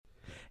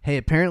hey,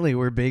 apparently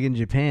we're big in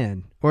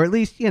Japan, or at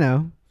least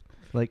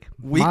like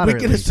we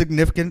get a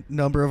significant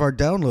number of our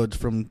downloads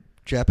from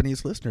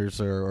Japanese listeners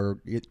or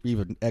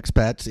even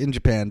expats in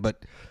Japan,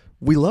 but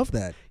we love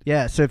that.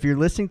 Yeah, so if you're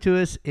listening to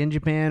us in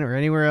Japan or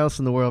anywhere else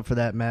in the world for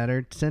that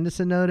matter, send us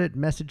a note at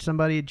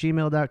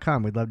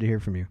messagesomebody@gmail.com. We'd love to hear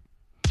from you.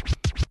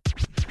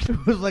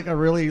 It was like a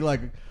really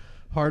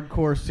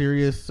hardcore,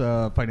 serious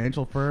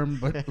financial firm,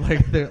 but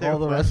all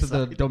the rest of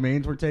the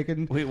domains were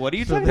taken. Wait, what are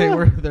you so talking they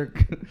about?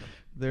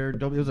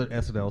 It was an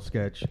SNL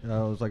sketch. It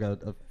was like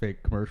a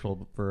fake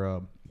commercial for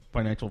a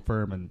financial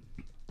firm, and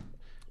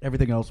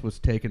everything else was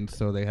taken,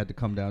 so they had to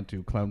come down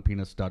to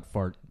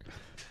clownpenis.fart.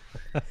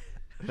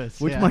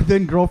 Which my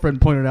then girlfriend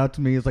pointed out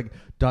to me is like,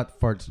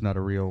 .fart's not a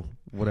real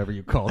whatever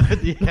you call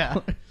it. Yeah.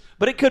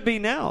 But it could be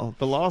now.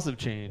 The laws have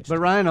changed. But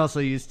Ryan also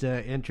used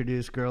to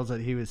introduce girls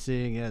that he was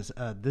seeing as,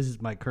 this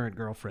is my current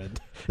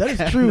girlfriend. That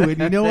is true. And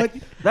you know what?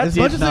 That's as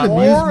much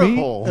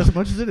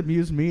as it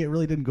amused me, it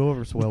really didn't go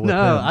over so well with him.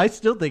 I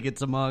still think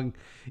it's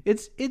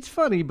it's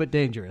funny but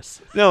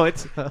dangerous. No,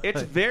 it's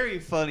very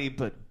funny,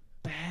 but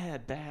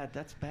bad.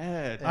 That's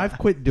bad. I've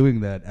quit doing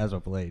that as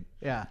of late.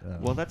 Yeah.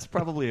 Well, that's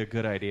probably a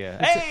good idea.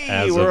 As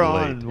Hey, of we're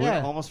late. on.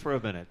 We're almost for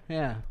a minute.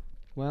 Yeah.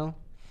 Well,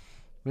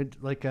 one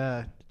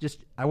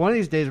of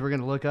these days we're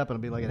going to look up and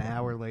it'll be like an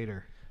hour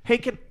later. Hey,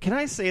 can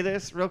I say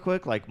this real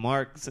quick? Like,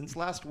 Mark, since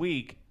last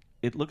week,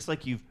 it looks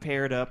like you've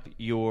paired up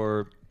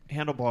your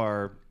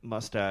handlebar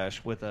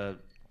mustache with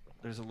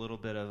there's a little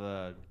bit of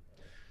a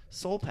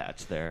soul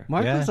patch there.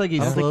 Mark looks like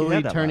he's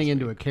slowly turning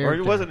into a character.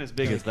 Or it wasn't as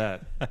big as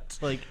that.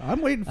 It's like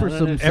I'm waiting for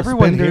some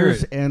Everyone here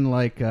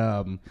suspenders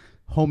and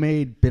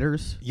homemade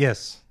bitters.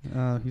 Yes. He's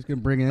going to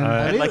bring in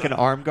And like an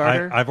arm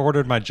garter. I've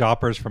ordered my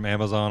joppers from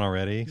Amazon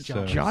already.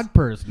 So.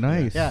 Jodhpurs,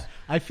 nice. Yeah,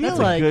 I feel That's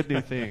like a good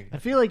new thing. I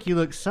feel like you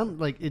look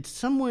it's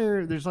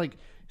somewhere. There's like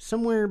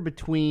somewhere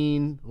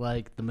between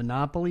like the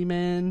Monopoly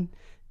Man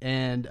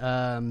and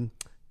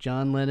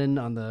John Lennon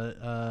on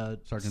the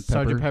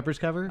Sgt. Pepper's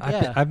cover.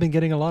 I've been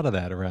getting a lot of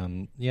that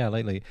around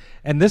lately,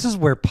 and this is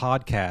where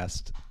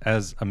podcast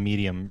as a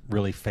medium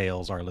really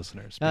fails our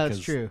listeners. That's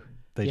true.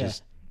 They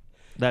just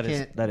that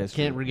is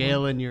can't true.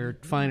 regale in your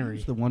finery.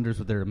 It's the wonders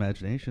of their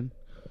imagination.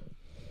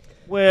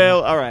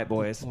 Well, all right,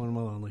 boys. One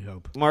will only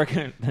hope. Mark,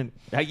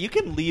 you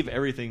can leave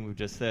everything we've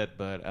just said,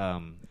 but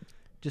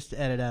just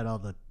edit out all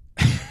the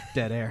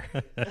dead air.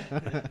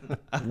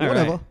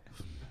 Whatever.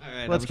 All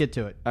right, Let's get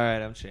to it. All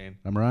right, I'm Shane.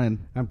 I'm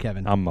Ryan. I'm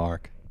Kevin. I'm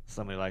Mark.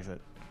 Somebody likes it.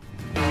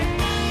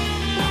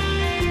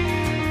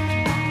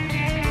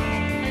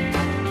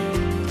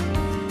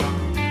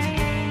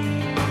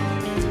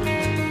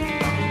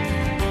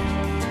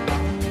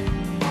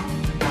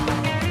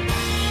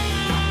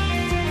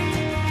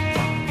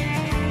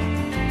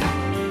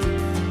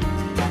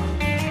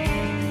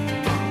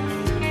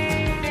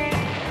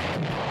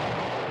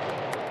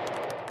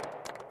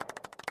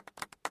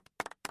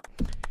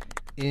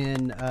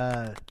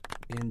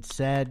 In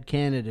sad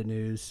Canada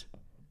news,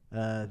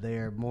 they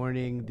are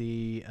mourning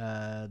the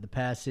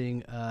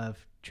passing of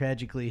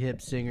tragically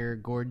hip singer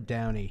Gord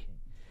Downie,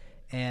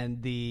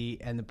 and the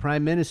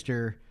Prime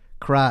Minister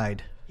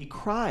cried. He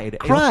cried.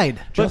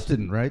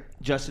 Justin, right?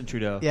 Justin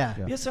Trudeau.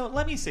 Yeah. So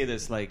let me say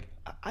this: like,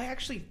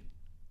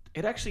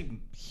 it actually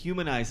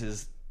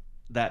humanizes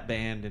that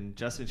band and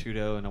Justin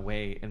Trudeau in a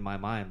way in my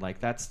mind. Like,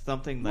 that's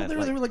something that they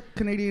were like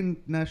Canadian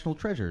national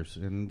treasures,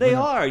 and they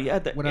are. Yeah,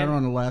 went out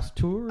on the last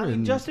tour. I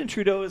mean, Justin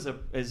Trudeau is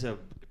a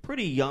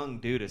pretty young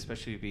dude,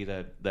 especially to be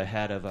the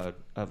head of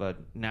a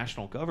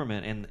national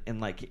government, and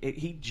like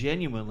he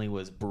genuinely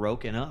was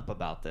broken up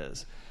about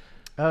this.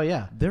 Oh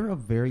yeah, they're a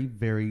very,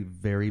 very,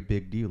 very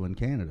big deal in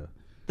Canada.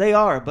 They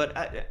are, but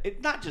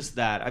not just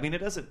that. I mean, it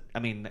doesn't. I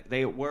mean,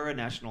 they were a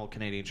national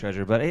Canadian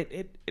treasure, but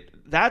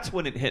that's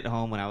when it hit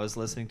home when I was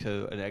listening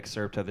to an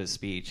excerpt of his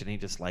speech, and he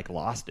just like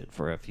lost it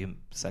for a few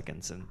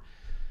seconds, and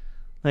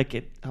like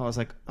I was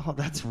like, oh,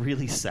 that's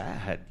really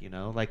sad, you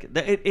know. Like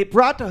it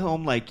brought to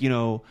home, like, you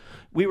know,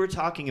 we were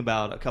talking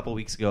about a couple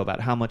weeks ago about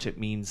how much it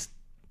means,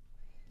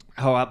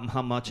 how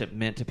much it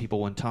meant to people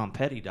when Tom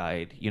Petty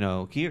died, you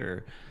know,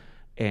 here,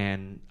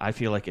 and I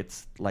feel like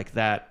it's like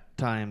that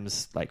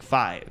times like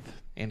 5.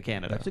 In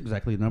Canada. That's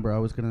exactly the number I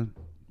was gonna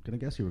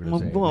guess you were gonna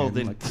say. Well,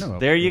 then,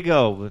 there you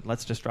go.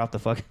 Let's just drop the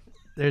fuck.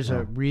 There's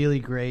a really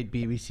great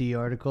BBC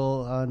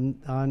article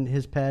on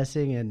his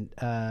passing, and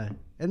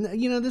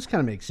you know, this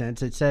kind of makes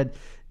sense. It said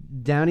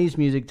Downey's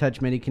music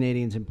touched many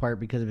Canadians in part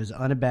because of his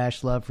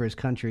unabashed love for his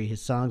country.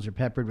 His songs are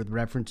peppered with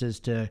references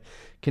to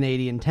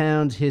Canadian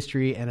towns,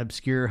 history, and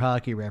obscure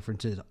hockey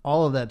references.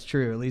 All of that's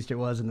true. At least it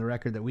was in the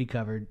record that we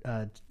covered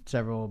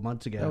several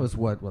months ago. That was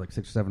like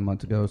 6 or 7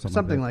 months ago,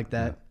 something like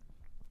that.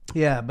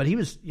 Yeah, but he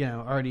was, you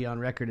know, already on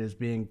record as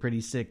being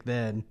pretty sick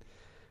then.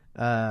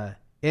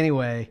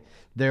 Anyway,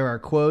 there are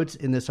quotes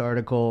in this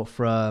article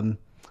from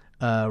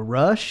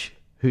Rush,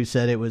 who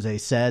said it was a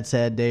sad,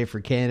 sad day for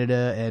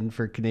Canada and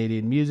for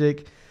Canadian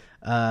music.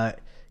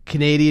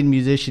 Canadian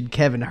musician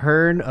Kevin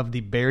Hearn of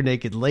the Bare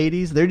Naked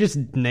Ladies. They're just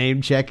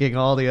name checking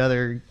all the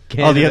other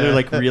Canada. All the other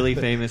like really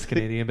famous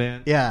Canadian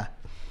bands. Yeah.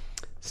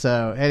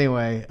 So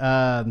anyway,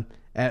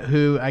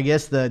 who I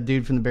guess the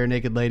dude from the Bare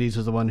Naked Ladies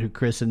was the one who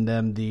christened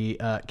them the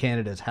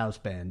Canada's house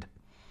band.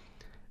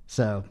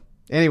 So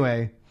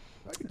anyway,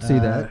 I can see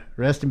that.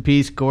 Rest in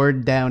peace,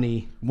 Gord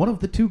Downey. One of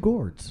the two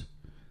Gords.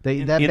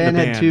 That band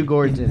had two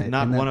Gords in it.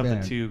 Not in that one of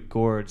band. the two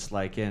Gords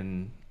like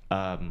in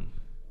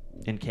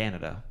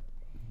Canada.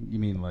 You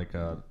mean like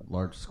a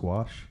large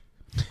squash?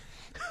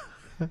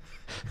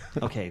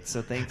 Okay,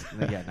 so thanks.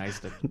 Yeah, nice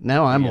to.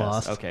 Now I'm yes,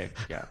 lost. Okay,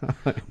 yeah.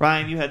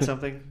 Ryan, you had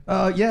something?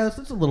 Yeah,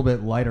 it's a little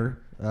bit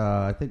lighter.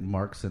 I think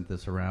Mark sent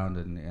this around,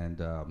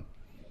 and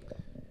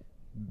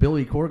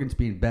Billy Corgan's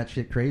being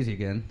batshit crazy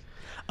again.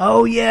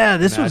 Oh yeah,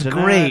 this was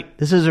Imagine great. that.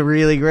 This was a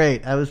really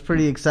great. I was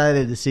pretty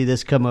excited to see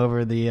this come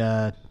over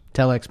the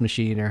telex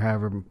machine or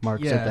however Mark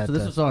said Yeah, that. so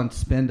this is on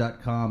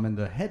spin.com, and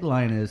the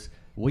headline is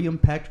William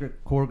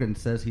Patrick Corgan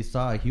says he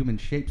saw a human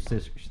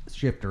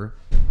shapeshifter.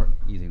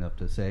 Easy enough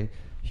to say.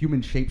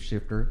 Human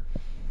shapeshifter,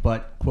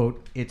 but,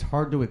 quote, it's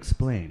hard to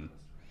explain.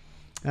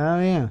 Oh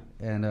yeah.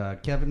 And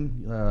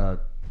Kevin,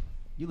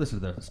 you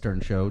listened to the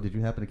Stern Show. Did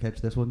you happen to catch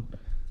this one?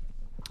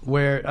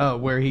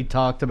 Where he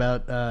talked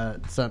about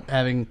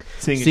having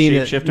Seeing a seen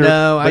it. shapeshifter?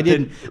 No, I But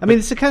then- didn't. I mean,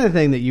 it's the kind of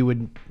thing that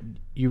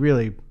you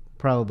really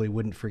probably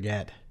wouldn't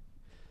forget.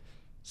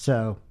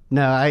 So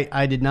no,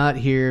 I did not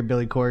hear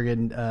Billy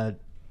Corgan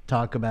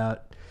talk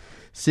about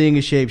seeing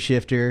a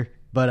shapeshifter,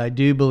 but I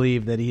do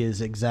believe that he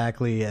is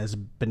exactly as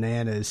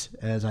bananas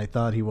as I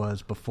thought he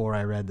was before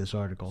I read this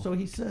article. So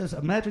he says,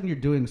 imagine you're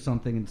doing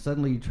something and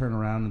suddenly you turn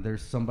around and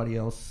there's somebody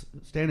else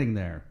standing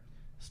there.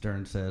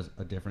 Stern says,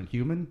 a different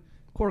human?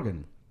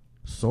 Corgan,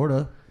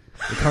 sorta.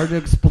 It's hard to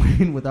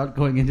explain without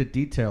going into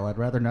detail. I'd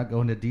rather not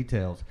go into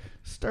details.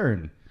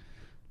 Stern,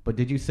 but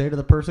did you say to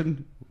the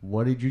person,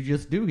 what did you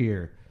just do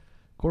here?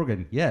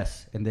 Corgan,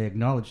 yes, and they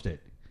acknowledged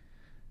it.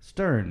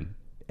 Stern,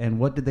 and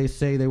what did they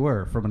say they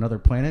were? From another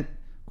planet?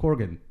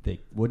 Corgan,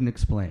 they wouldn't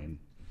explain.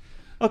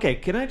 Okay,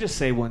 can I just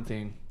say one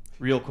thing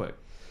real quick?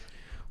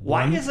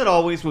 Why is it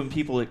always when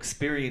people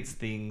experience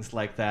things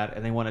like that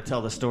and they want to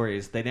tell the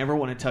stories, they never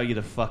want to tell you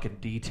the fucking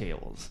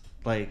details?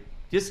 Like,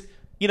 just,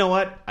 you know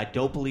what? I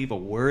don't believe a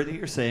word that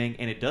you're saying,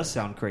 and it does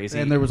sound crazy.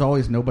 And there was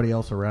always nobody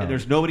else around. And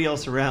there's nobody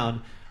else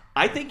around.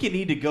 I think you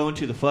need to go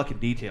into the fucking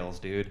details,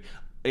 dude.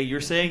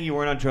 You're saying you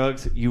weren't on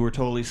drugs, you were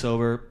totally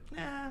sober.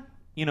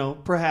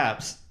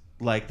 Perhaps.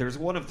 Like, there's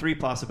one of three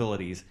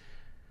possibilities.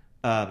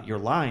 You're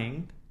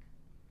lying,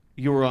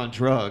 you were on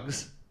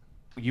drugs,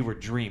 you were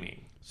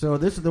dreaming. So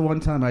this is the one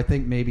time I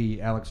think maybe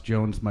Alex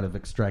Jones might have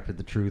extracted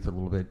the truth a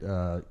little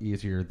bit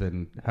easier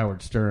than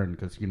Howard Stern,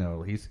 because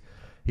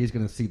he's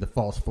going to see the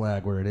false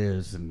flag where it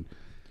is. And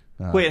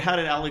wait, how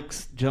did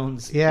Alex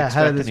Jones? Yeah,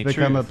 how did this any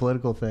become truth? a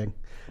political thing?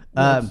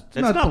 It's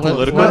not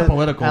political. It's not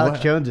political. Alex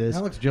Jones is.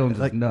 Alex Jones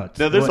is nuts.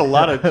 No, there's a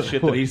lot of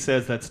shit that he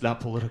says that's not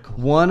political.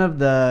 One of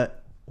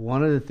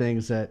the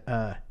things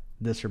that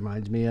this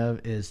reminds me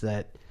of is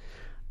that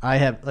I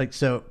have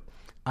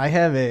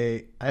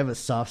a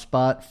soft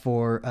spot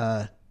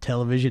for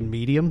television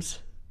mediums.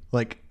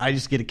 Like, I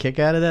just get a kick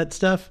out of that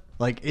stuff.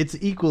 Like, it's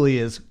equally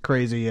as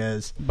crazy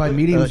as By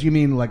mediums, you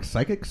mean like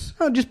psychics?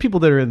 just people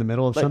that are in the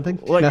middle of something.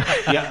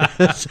 Yeah.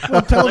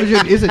 Well,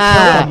 television isn't a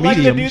Like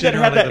the medium. dude that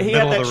had Generally that, the he had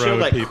middle that of the show road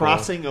like people.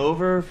 Crossing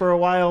Over for a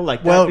while.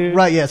 Like Well, that dude.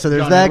 right, yeah. So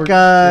there's John that Edward?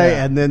 guy,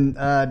 Yeah. and then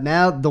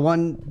now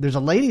there's a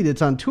lady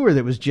that's on tour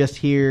that was just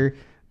here.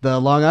 The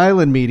Long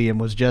Island medium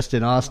was just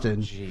in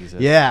Austin. Jesus.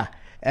 Yeah.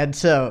 And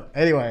so,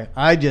 anyway,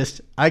 I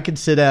could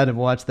sit down and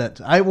watch that.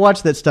 I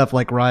watch that stuff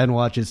like Ryan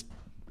watches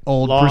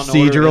old Law and Order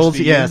procedurals.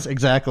 SVU. Yes,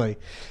 exactly.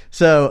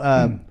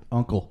 So,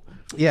 Uncle.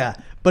 yeah.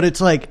 But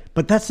it's like,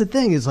 but that's the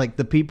thing is like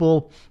the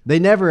people, they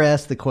never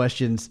ask the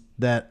questions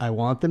that I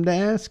want them to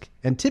ask.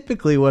 And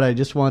typically what I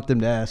just want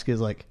them to ask is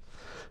like,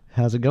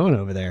 how's it going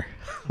over there?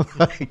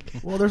 Like,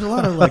 Well, there's a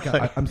lot of like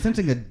I'm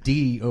sensing a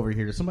D over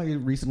here. Does somebody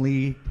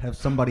recently have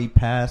somebody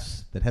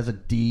pass that has a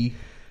D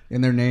in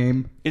their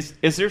name? Is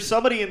there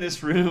somebody in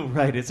this room?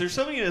 Right? Is there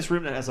somebody in this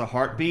room that has a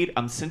heartbeat?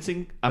 I'm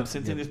sensing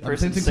this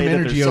person sensing say some that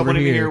energy there's someone over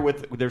in here. here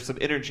with there's some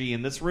energy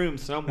in this room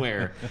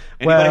somewhere.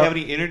 Anybody Well- have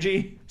any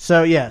energy?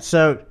 So yeah,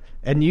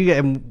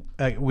 and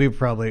we've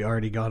probably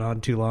already gone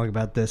on too long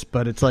about this,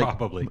 but it's like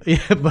Probably. Yeah,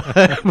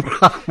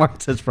 but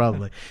Mark says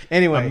probably.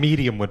 Anyway, A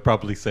medium would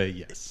probably say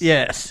yes.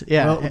 yes,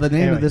 yeah. Well, the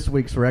name Anyway. of this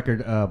week's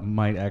record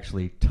might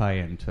actually tie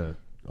into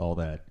all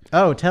that.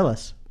 Oh, tell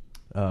us.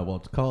 Well,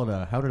 it's called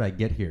 "How Did I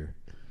Get Here"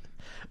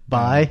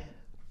 Bye.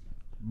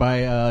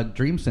 by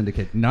Dream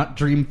Syndicate, not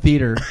Dream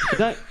Theater.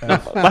 By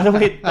the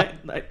way,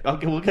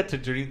 okay, we'll get to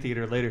Dream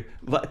Theater later.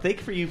 But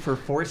thank you for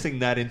forcing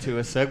that into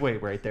a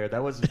segue right there.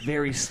 That was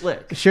very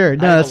slick. Sure,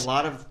 no, I have it's- a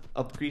lot of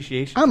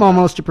appreciation. I'm for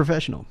almost a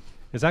professional.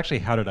 It's actually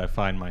how did I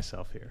find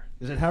myself here?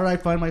 Is it "How Did I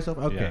Find Myself"?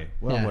 Okay, Yeah.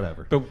 well, Yeah.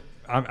 whatever. But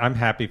I'm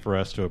happy for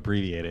us to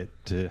abbreviate it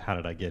to how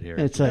did I get here?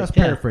 It's That's like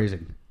yeah.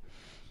 paraphrasing.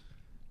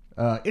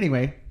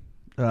 Anyway,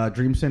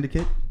 Dream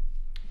Syndicate,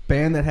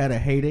 band that had a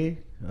heyday.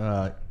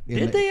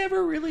 Did they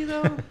ever really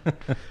though?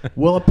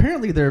 Well,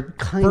 apparently their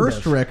Kind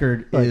first of.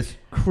 record Like- is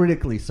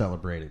critically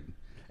celebrated,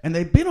 and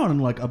they've been on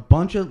like a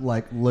bunch of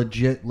like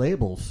legit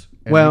labels.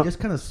 And Well- they just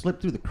kind of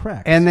slipped through the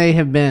cracks. And they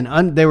have been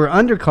they were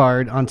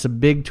undercard on some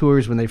big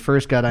tours when they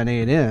first got on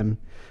A&M.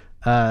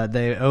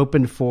 They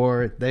opened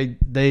for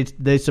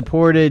they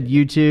supported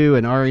U2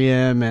 and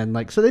REM and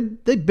like so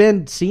they'd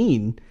been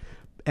seen,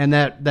 and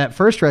that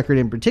first record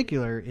in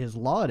particular is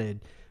lauded,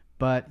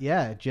 but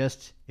yeah, it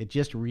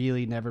just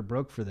really never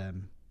broke for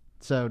them.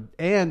 So,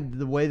 and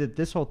the way that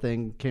this whole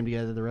thing came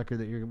together, the record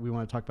that we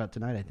want to talk about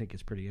tonight, I think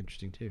is pretty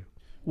interesting too.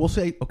 We'll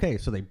say, okay,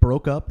 so they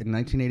broke up in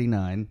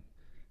 1989,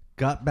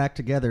 got back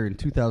together in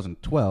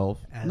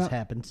 2012. As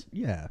happens.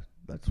 Yeah,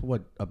 that's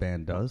what a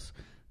band does.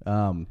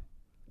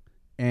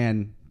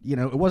 And, you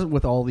know, it wasn't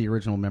with all the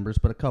original members,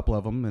 but a couple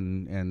of them,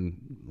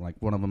 and like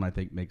one of them, I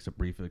think, makes a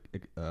brief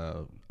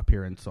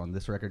appearance on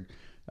this record.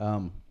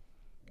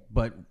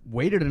 But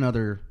waited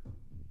another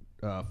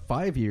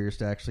 5 years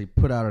to actually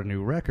put out a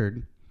new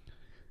record.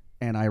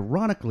 And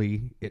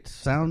ironically, it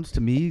sounds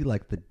to me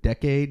like the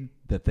decade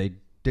that they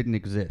didn't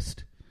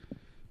exist.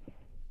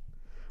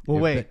 Well,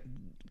 If wait,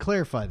 that-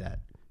 clarify that.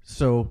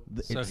 So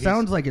it he's-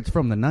 sounds like it's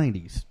from the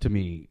 90s to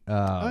me.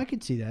 I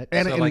could see that.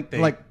 And So and,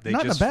 they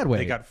not just, in a bad way.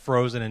 They got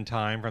frozen in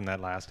time from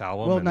that last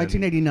album. well, and then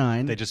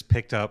 1989. They just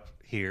picked up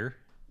here.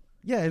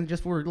 Yeah, and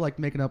just were like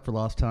making up for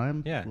lost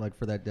time. Yeah. Like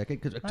for that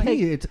decade. Because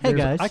Hey- it's hey,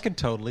 there's- guys. I can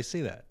totally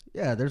see that.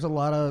 Yeah, there's a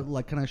lot of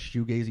like kind of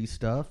shoegazy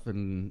stuff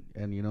and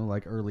you know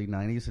like early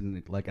 90s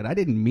and like and I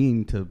didn't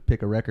mean to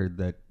pick a record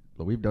that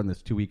well, we've done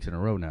this 2 weeks in a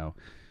row now.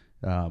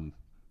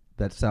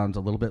 That sounds a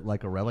little bit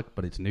like a relic,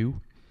 but it's new.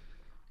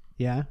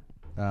 Yeah,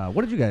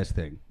 What did you guys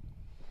think?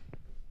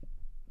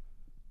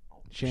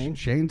 Shane.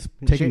 Shane's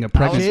taking Shane- a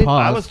pregnant Shane-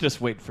 pause. I was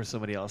just waiting for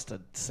somebody else to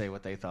say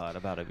what they thought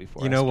about it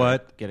before. You I know started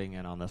what? Getting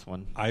in on this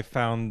one. I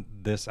found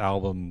this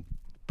album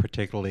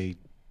particularly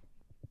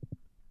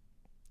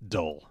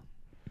dull.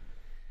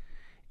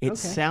 It Okay.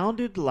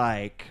 sounded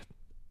like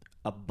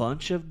a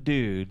bunch of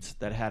dudes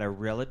that had a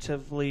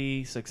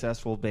relatively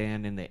successful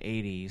band in the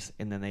 80s,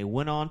 and then they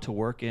went on to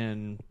work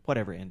in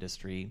whatever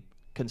industry,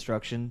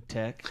 construction,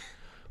 tech,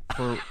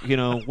 for, you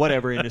know,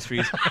 whatever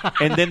industries.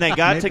 And then they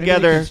got Maybe they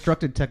together,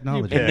 constructed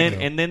technology.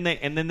 and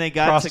Yeah. then they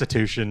got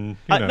Prostitution.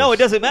 who no, knows? it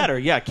doesn't matter.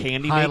 Yeah,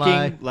 candy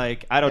Highlight. making,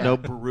 like I don't know,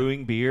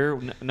 brewing beer.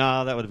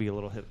 No, that would be a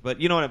little hip. But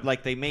you know what?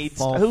 Like they made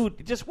False.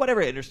 just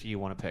whatever industry you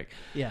want to pick.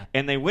 Yeah.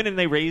 And they went and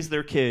they raised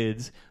their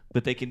kids,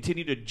 but they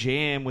continue to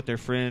jam with their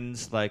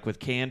friends, like with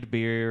canned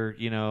beer,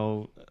 you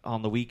know,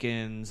 on the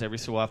weekends, every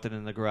so often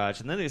in the garage.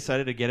 And then they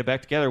decided to get it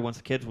back together once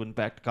the kids went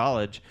back to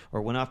college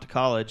or went off to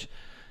college,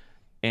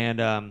 and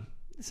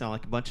it sounded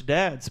like a bunch of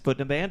dads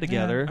putting a band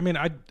together. I mean,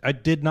 I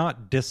did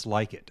not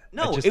dislike it.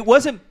 No, I just- it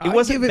wasn't. It I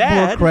wasn't give it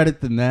bad. more credit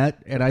than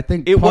that, and I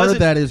think It part of wasn't-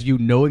 that is you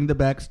knowing the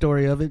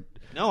backstory of it.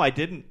 No, I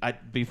didn't.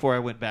 Before I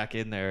went back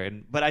in there,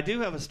 but I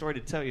do have a story to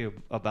tell you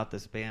about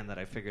this band that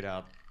I figured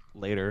out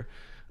later.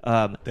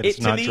 That it's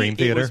to not me, Dream It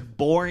Theater? was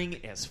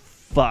boring as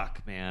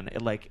fuck, man.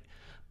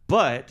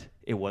 But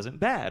it wasn't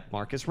bad.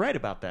 Mark is right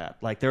about that.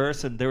 Like there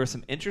were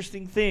some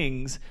interesting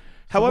things. So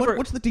However,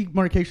 what's the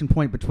demarcation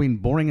point between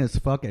boring as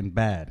fuck and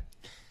bad?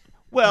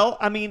 well,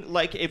 I mean,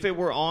 like if it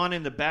were on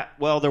in the back,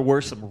 well, there were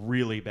some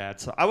really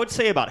bad. So I would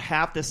say about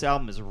half this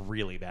album is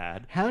really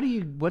bad.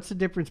 What's the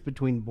difference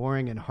between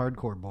boring and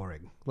hardcore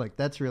boring? Like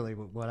that's really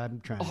what I'm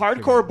trying to Hardcore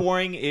figure out.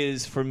 boring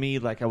is for me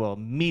like I would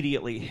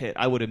immediately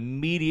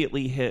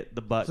hit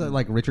the button. Is that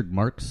like Richard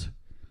Marx?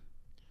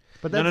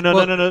 But No, that's, no,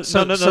 well, no. That's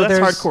there's-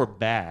 hardcore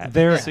bad.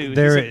 there- So he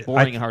there- said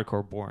boring I- and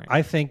hardcore boring.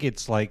 I think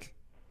it's like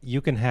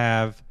you can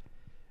have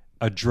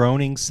a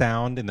droning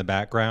sound in the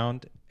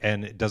background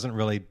and it doesn't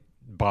really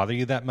bother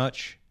you that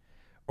much,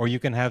 or you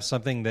can have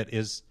something that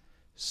is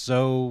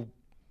so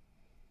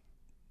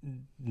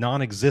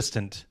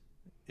non-existent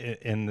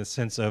in the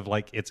sense of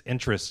like its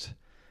interest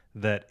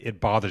that it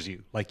bothers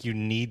you. Like you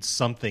need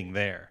something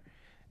there,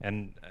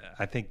 and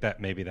I think that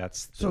maybe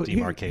that's the So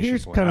demarcation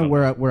here's point. kind I of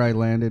don't know. where I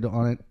landed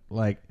on it.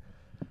 Like,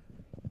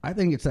 I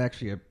think it's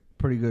actually a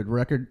pretty good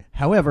record.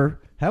 However,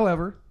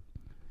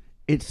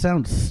 it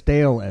sounds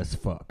stale as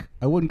fuck.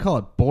 I wouldn't call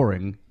it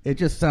boring. It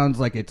just sounds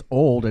like it's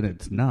old and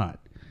it's not.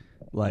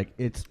 Like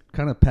it's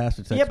kind of past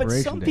its yeah, but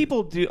expiration some date.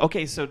 people do.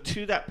 Okay, so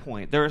to that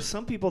point, there are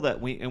some people that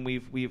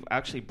we've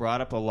actually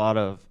brought up a lot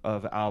of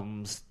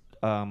albums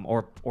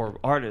or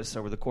artists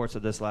over the course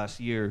of this last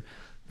year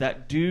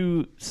that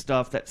do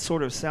stuff that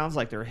sort of sounds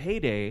like their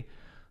heyday,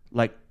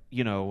 like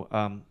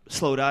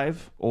Slow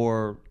Dive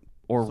or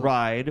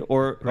Ride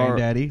or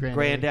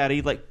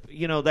Granddaddy, like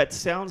that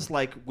sounds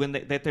like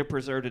that they're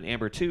preserved in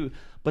Amber too.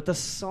 But the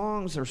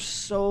songs are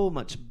so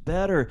much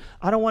better.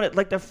 I don't want it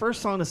like the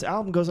first song. This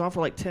album goes on for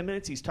like 10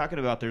 minutes. He's talking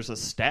about there's a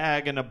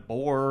stag and a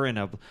boar and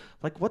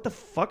like what the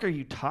fuck are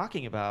you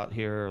talking about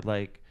here?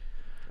 Like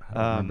I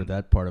don't remember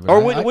that part of it.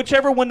 or I-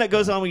 whichever one that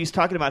goes on when he's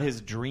talking about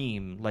his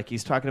dream. Like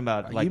he's talking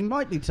about like you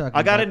might be talking.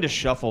 I got about, into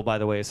shuffle by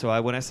the way.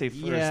 So when I say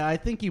first, Yeah, I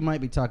think you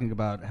might be talking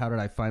about How Did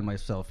I Find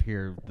Myself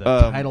Here, the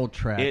title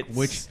track,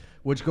 it's-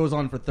 which goes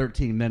on for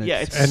 13 minutes.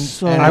 Yeah, it's And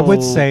so I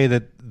would say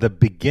that the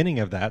beginning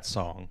of that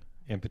song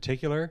in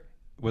particular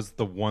was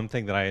the one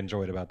thing that I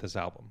enjoyed about this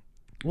album.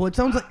 Well, it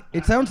sounds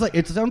like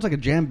a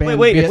jam band.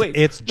 Wait.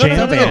 It's No, no, jam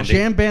no, no, no. banding.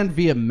 Jam band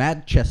via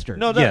Manchester.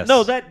 No, Yes.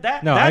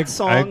 that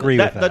song. I agree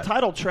with The that.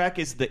 title track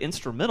is the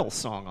instrumental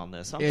song on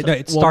this.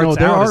 It starts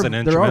there out are as an there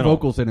are instrumental.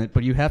 vocals in it,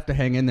 but you have to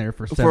hang in there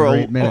for 7 for or a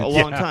 8 minutes.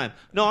 long time.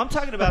 No, I'm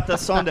talking about the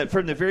song that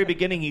from the very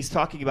beginning he's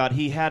talking about.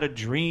 He had a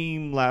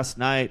dream last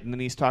night, and then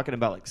he's talking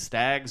about like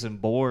stags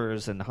and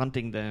boars and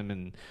hunting them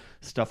and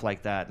stuff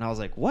like that. And I was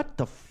like, what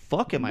the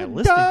fuck am I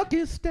listening?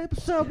 Darkest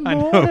steps of I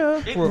know.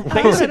 morning.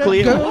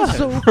 Basically, it was.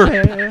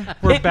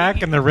 We're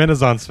back in the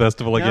Renaissance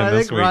Festival No, again I this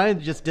think week. Ryan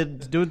just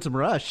doing some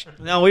Rush.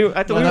 No,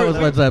 I thought No, that was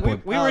Led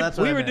Zeppelin. We Oh, were that's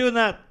what I meant. doing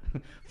that.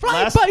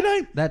 Fly Last- by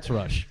night. That's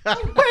Rush.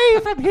 Away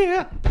from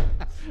here.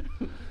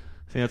 I think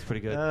that's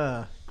pretty good.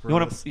 You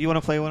want Gross.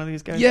 to play one of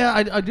these guys? Yeah,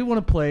 I do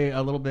want to play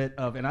a little bit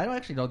of, and I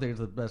actually don't think it's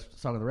the best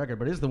song on the record,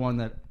 but it's the one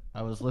that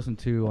I was listening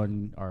to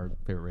on our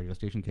favorite radio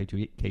station,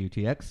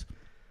 KUTX,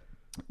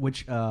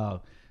 which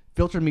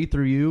filtered me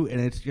through you,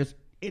 and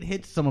it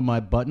hits some of my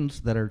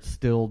buttons that are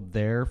still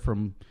there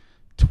from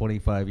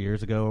 25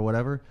 years ago or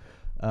whatever,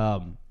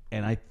 and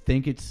I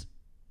think it's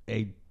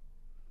a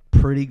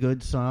pretty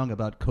good song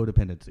about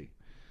codependency.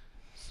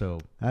 So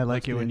I like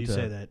let's it get when you into-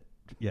 say that.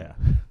 Yeah.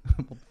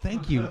 Well,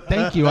 thank you.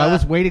 I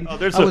was waiting. Oh,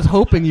 there's I was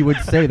hoping you would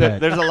say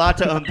that. There's a lot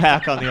to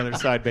unpack on the other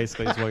side,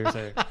 basically, is what you're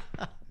saying.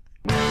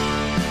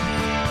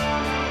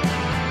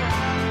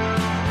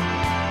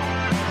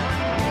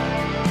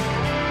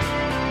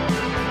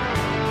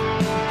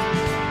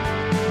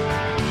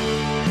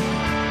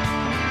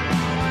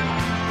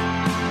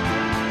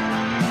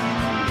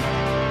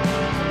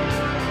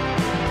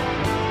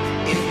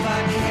 If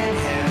I can't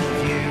have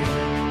you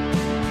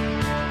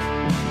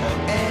or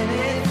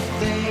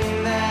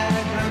anything that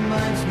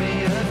reminds me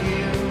of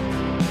you,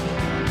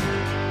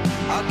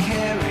 I'll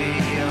carry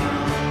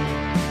on.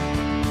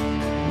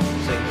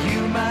 So you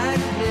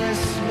might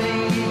miss me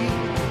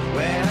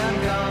when I'm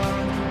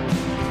gone.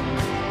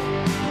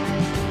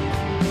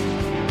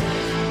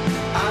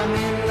 I'm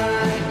in the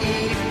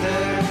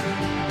ether.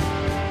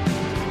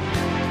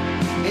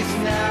 It's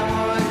now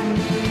or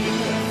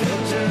neither.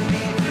 Filter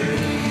me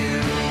through you.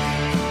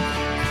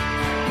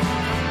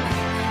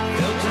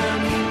 Filter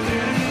me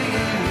through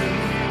you.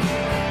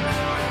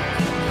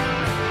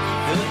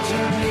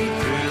 Filter me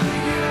through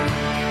you.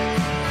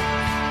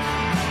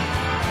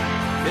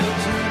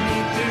 Filter me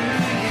through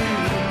you.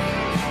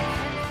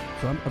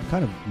 So I'm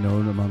kind of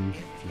known among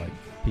like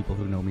people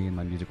who know me and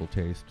my musical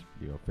taste,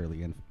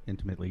 fairly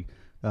intimately.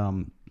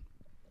 I'm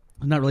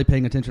not really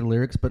paying attention to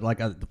lyrics, but like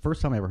the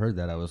first time I ever heard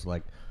that, I was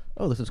like,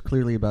 "Oh, this is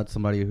clearly about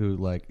somebody who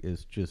like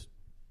is just,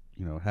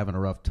 having a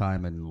rough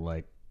time and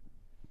like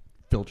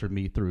filtered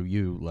me through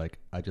you. Like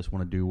I just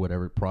want to do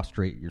whatever,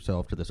 prostrate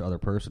yourself to this other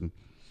person."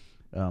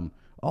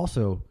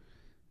 Also,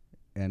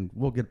 and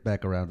we'll get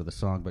back around to the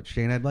song, but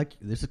Shane,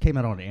 this came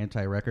out on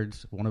Anti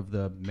Records, one of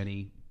the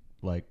many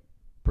like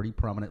pretty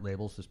prominent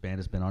labels this band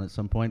has been on at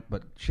some point.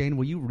 But Shane,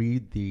 will you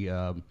read the?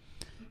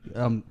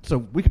 So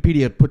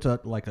Wikipedia puts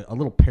out like a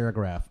little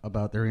paragraph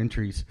about their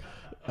entries,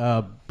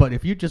 but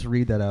if you just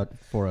read that out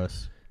for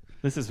us.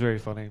 This is very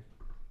funny.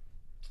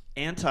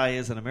 Anti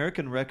is an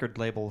American record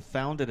label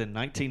founded in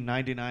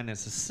 1999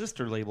 as a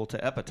sister label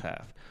to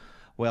Epitaph.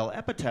 While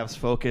Epitaph's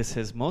focus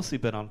has mostly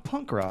been on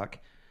punk rock,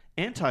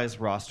 Anti's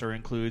roster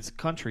includes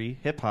country,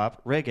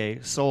 hip-hop,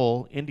 reggae,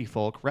 soul, indie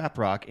folk, rap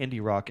rock,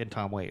 indie rock, and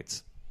Tom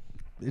Waits.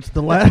 It's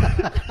the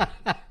last.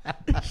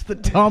 It's the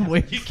Tom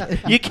Waits.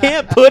 You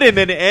can't put him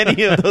in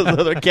any of those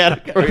other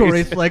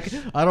categories. It's like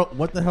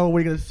what the hell are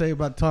we going to say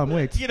about Tom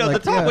Waits? The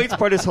Like, Tom yeah. Waits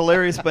part is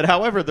hilarious, but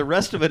however, the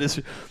rest of it is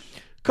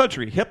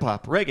country,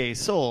 hip-hop, reggae,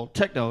 soul,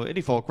 techno,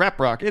 indie folk, rap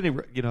rock,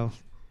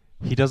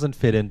 He doesn't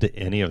fit into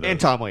any of those. and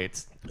Tom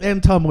Waits.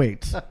 And Tom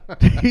Waits.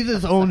 He's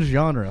his own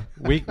genre.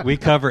 We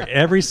cover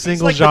every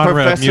single It's like the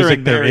genre of Professor music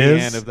and there Mary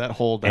is, Ann of that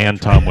whole and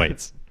doctrine. Tom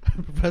Waits.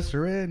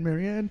 Professor Ann,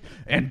 Marianne,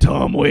 and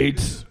Tom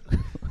Waits.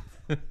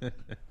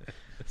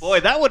 Boy,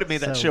 that would have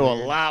made that So show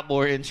weird. a lot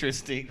more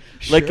interesting.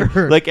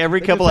 Sure. Like every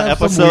They couple of just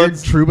have some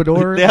episodes, weird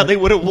troubadour. yeah, like- they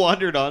would have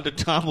wandered on to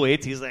Tom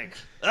Waits. He's like,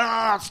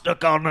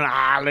 stuck on an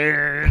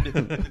island.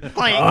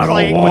 Clank, I don't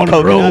clank, want with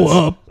to grow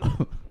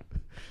coconuts. up.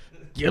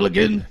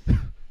 Gilligan.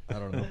 I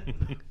don't know.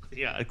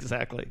 Yeah,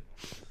 exactly.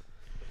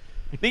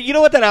 You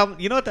know what that album?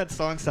 You know what that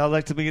song sounds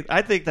like to me?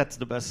 I think that's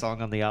the best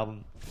song on the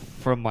album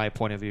from my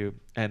point of view,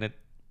 and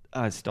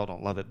I still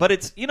don't love it. But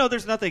it's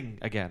there's nothing.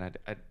 Again,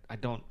 I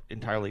don't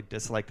entirely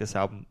dislike this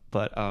album,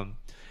 but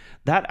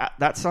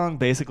that song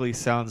basically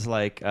sounds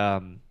like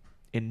in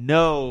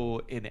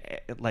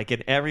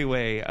every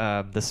way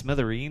the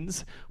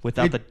Smithereens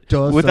without It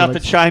does the sound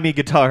like- chimey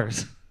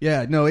guitars.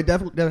 Yeah, no, it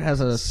definitely has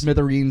a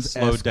Smithereens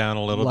Slowed down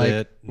a little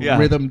bit. Yeah.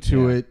 rhythm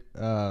to Yeah. it.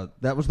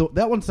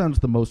 That one sounds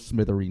the most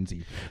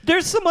Smithereensy.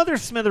 There's some other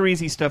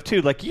Smithereensy stuff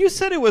too. Like you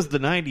said, it was the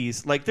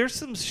 '90s. Like there's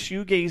some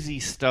shoegazy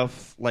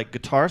stuff, like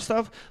guitar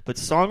stuff, but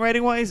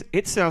songwriting wise,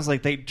 it sounds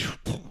like they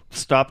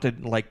stopped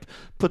and like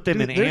put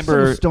them in There's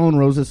amber some Stone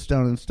Roses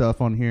Stone and stuff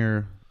on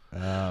here.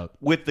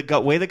 with the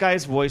way the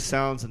guy's voice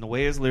sounds and the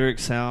way his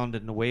lyrics sound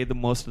and the way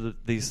most of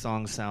these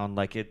songs sound.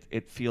 Like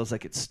it feels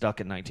like it's stuck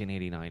in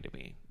 1989 to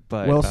me.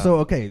 But Well,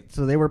 so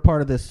they were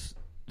part of this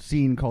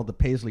scene called the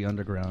Paisley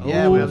Underground.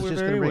 Yeah, Oh, I was we're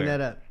just going very to bring aware.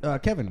 that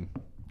up. Kevin,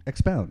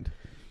 expound.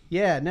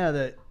 Yeah,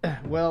 no,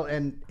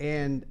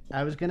 and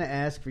I was going to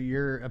ask for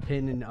your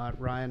opinion,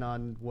 Ryan,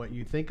 on what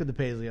you think of the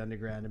Paisley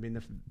Underground. I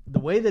mean, the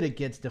way that it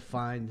gets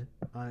defined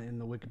in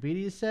the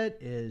Wikipedia set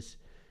is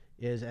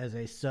as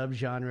a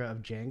subgenre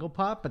of jangle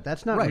pop, but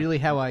that's not Right. really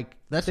how I.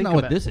 That's think not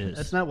what about- this is.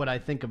 That's not what I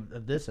think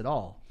of this at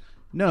all.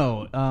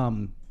 No,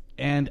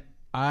 and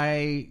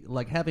I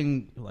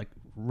having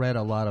read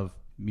a lot of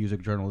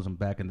music journalism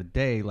back in the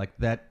day. Like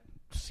that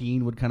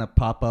scene would kind of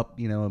pop up,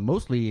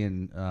 mostly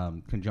in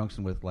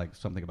conjunction with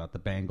something about the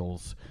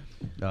Bangles,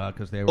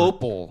 because they were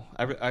Opal.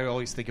 I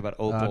always think about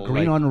Opal.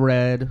 Green on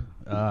Red,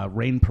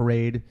 Rain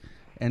Parade,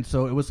 and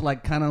so it was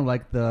kind of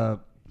like the.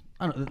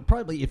 I don't know,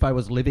 probably if I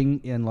was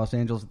living in Los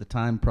Angeles at the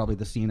time, probably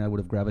the scene I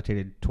would have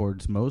gravitated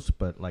towards most.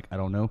 But I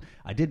don't know.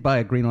 I did buy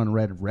a Green on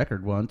Red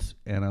record once,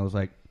 and I was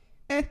like,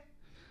 eh.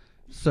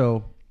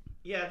 So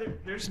Yeah,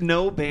 there's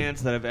no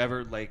bands that I've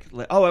ever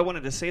oh, I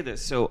wanted to say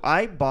this. So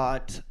I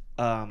bought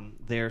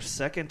their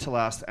second to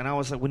last, and I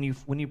was like,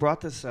 when you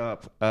brought this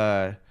up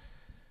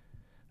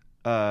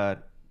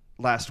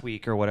last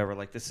week or whatever,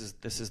 this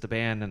is the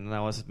band, and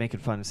I was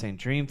making fun of saying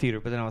Dream Theater,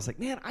 but then I was like,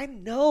 man, I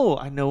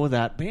know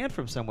that band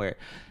from somewhere,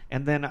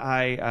 and then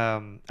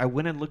I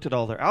went and looked at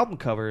all their album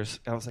covers,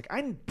 and I was like,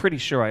 I'm pretty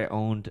sure I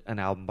owned an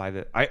album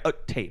by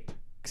tape,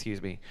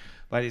 excuse me,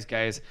 by these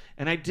guys,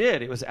 and I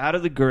did. It was Out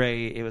of the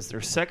Gray. It was their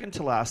second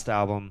to last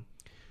album.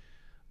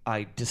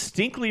 I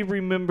distinctly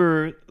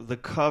remember the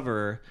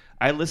cover.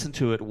 I listened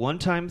to it one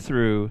time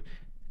through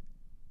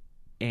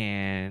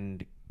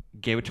and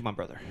gave it to my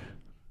brother.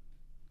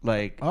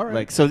 All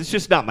right. So it's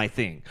just not my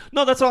thing.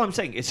 No, that's all I'm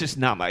saying. It's just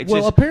not my.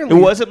 Apparently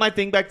it wasn't my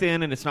thing back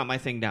then, and it's not my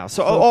thing now.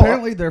 So,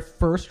 apparently their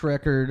first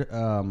record,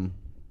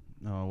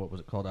 what was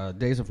it called?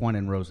 Days of Wine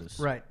and Roses.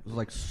 Right. It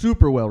was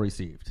super well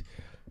received,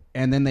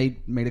 and then they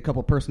made a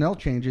couple personnel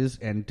changes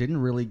and didn't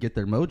really get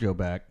their mojo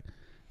back.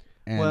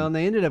 And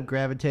they ended up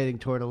gravitating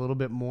toward a little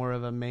bit more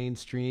of a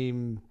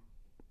mainstream,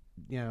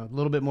 a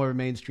little bit more of a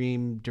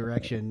mainstream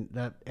direction.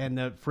 And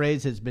the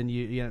phrase has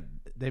been,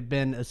 they've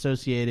been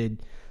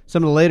associated.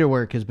 Some of the later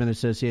work has been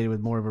associated with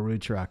more of a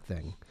roots rock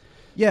thing.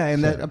 Yeah,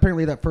 and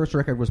apparently that first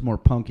record was more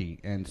punky,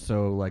 and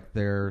so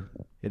they're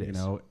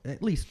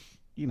at least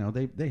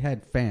they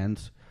had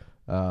fans,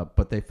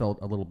 but they felt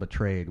a little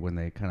betrayed when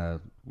they kind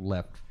of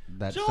left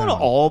that. don't sound.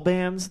 all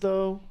bands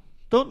though.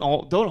 Don't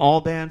all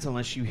bands,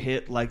 unless you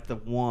hit the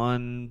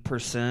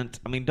 1%.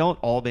 I mean, don't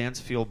all bands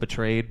feel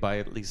betrayed by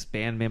at least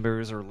band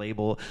members or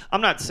label?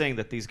 I'm not saying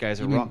that these guys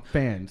are You mean wrong.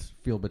 fans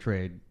feel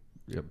betrayed.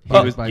 He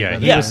was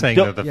saying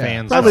don't- that the yeah.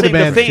 fans. Some I'm of the saying the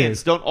bands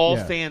fans. too. Don't all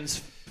Yeah. fans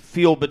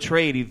feel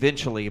betrayed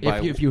eventually by?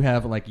 If you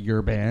have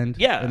your band,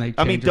 Yeah, and they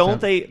I mean,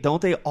 change it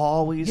don't they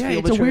always Yeah, feel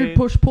it's betrayed? a weird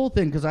push pull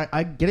thing because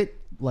I get it.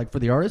 For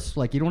the artists,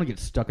 you don't want to get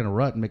stuck in a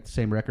rut and make the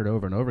same record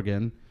over and over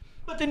again.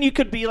 But then you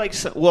could be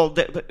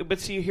but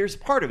see, here's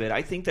part of it.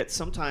 I think that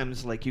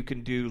sometimes you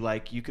can do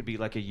you could be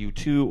like a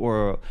U2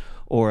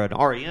 or an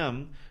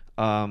REM.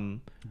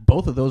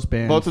 Both of those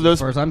bands, Both of those- as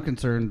far as I'm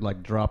concerned,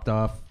 dropped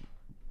off.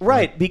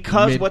 Right,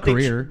 because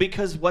mid-career.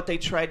 what they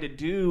tried to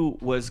do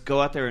was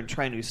go out there and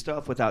try new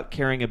stuff without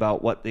caring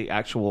about what the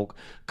actual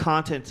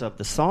contents of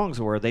the songs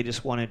were. They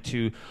just wanted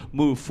to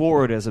move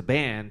forward as a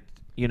band.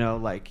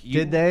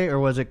 Did they, or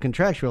was it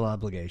contractual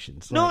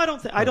obligations? No, I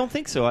don't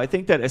think so. I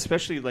think that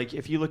especially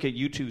if you look at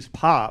U2's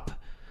Pop,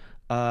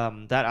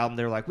 that album,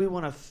 they're like, we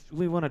want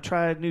to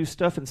try new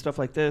stuff and stuff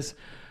like this,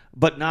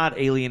 but not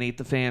alienate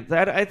the fans.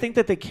 I think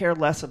that they care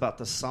less about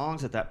the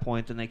songs at that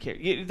point than they care.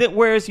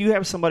 Whereas you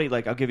have somebody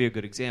I'll give you a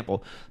good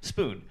example,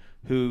 Spoon,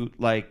 who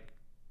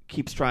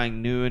keeps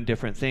trying new and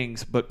different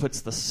things, but puts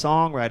the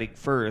songwriting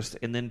first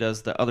and then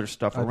does the other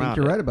stuff I around think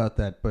you're it. right about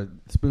that, but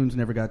Spoons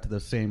never got to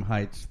the same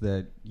heights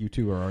that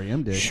U2 or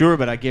REM did. Sure,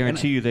 but I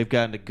guarantee you they've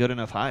gotten to good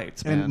enough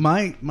heights, man. And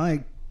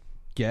my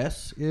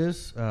guess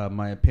is,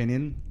 my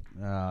opinion,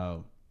 if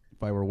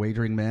I were a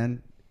wagering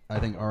man, I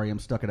think REM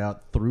stuck it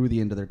out through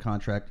the end of their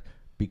contract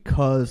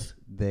because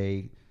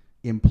they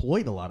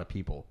employed a lot of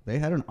people. They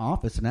had an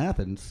office in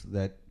Athens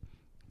that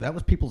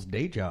was people's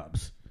day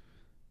jobs.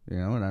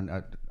 And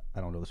I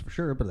don't know this for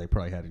sure, but they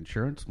probably had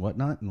insurance and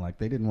whatnot, and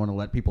they didn't want to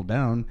let people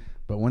down.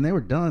 But when they were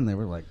done, they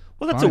were like,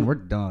 "Fine, we're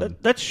done."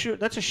 That's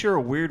a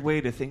weird way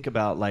to think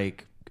about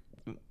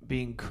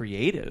being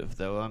creative,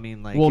 though. I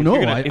mean, I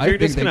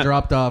think they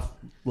dropped off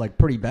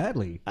pretty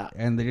badly,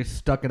 and they just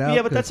stuck it out.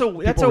 Yeah, but that's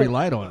people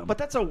relied on them. But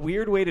that's a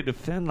weird way to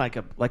defend like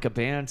a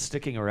band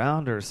sticking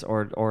around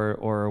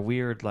or a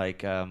weird I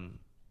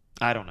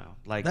don't know.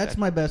 That's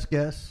my best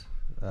guess.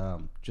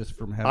 Just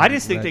from having I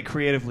just think read- they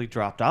creatively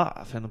dropped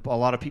off, and a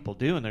lot of people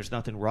do, and there's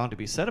nothing wrong to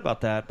be said about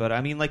that. But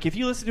I mean, if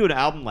you listen to an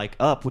album like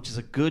Up, which is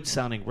a good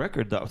sounding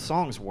record, the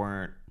songs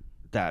weren't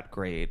that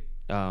great.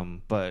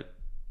 But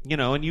and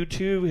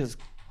U2 has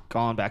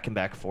gone back and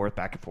forth.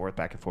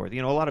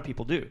 A lot of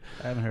people do.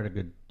 I haven't heard a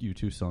good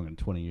U2 song in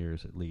 20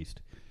 years at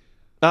least.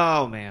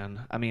 Oh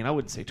man, I mean, I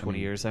wouldn't say 20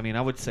 years. I mean,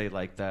 I would say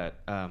that.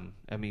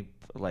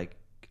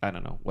 I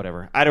don't know,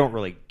 whatever. I don't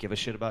really give a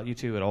shit about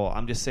U2 at all.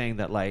 I'm just saying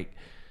that, like,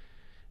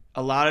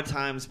 a lot of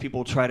times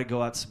people try to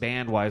go out,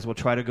 band-wise, will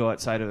try to go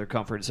outside of their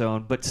comfort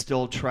zone, but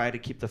still try to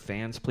keep the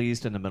fans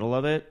pleased in the middle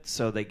of it.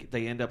 So they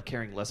end up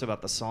caring less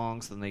about the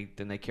songs than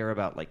they care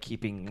about, like,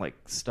 keeping, like,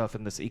 stuff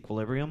in this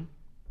equilibrium.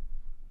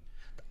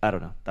 I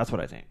don't know. That's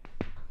what I think.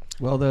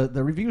 Well,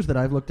 the reviews that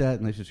I've looked at,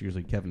 and this is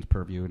usually Kevin's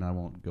purview, and I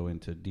won't go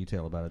into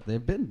detail about it,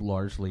 they've been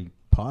largely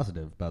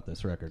positive about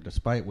this record,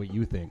 despite what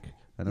you think.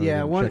 I know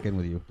Yeah, I didn't check in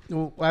with you.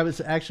 Well, I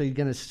was actually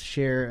going to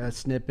share a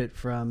snippet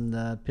from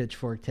the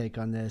Pitchfork take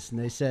on this, and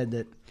they said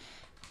that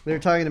they were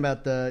talking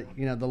about the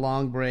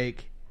long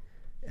break,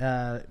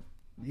 the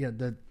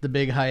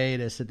big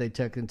hiatus that they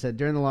took, and said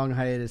during the long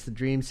hiatus, the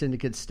Dream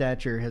Syndicate's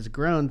stature has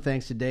grown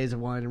thanks to Days of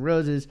Wine and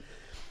Roses,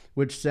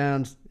 which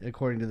sounds,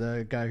 according to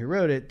the guy who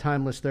wrote it,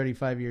 timeless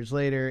 35 years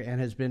later, and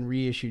has been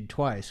reissued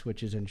twice,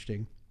 which is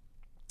interesting.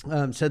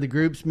 Said the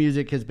group's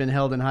music has been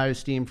held in high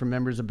esteem from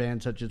members of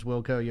bands such as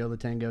Wilco, Yo La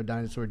Tengo,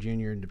 Dinosaur Jr.,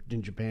 and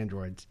Japan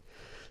Droids.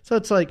 So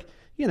it's like,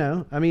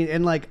 I mean,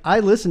 and like I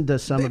listened to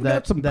some of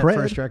that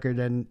first record,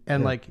 and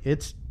like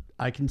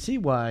I can see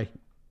why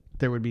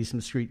there would be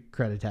some street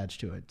cred attached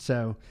to it.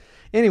 So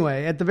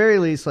anyway, at the very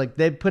least, like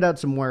they've put out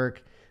some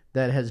work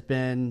that has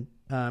been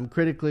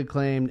critically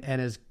acclaimed and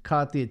has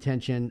caught the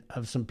attention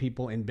of some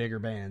people in bigger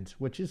bands,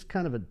 which is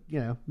kind of a,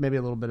 maybe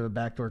a little bit of a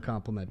backdoor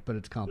compliment, but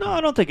it's compliment. No,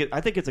 I don't think it.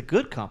 I think it's a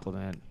good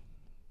compliment.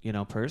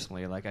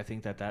 Personally, like I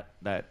think that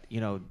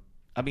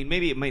I mean,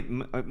 maybe it might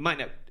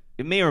not.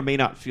 It may or may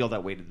not feel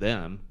that way to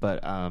them,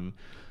 but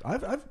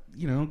I've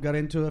got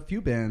into a few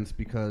bands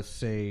because,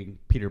 say,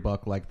 Peter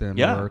Buck liked them,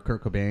 or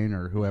Kurt Cobain,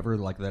 or whoever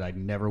like that I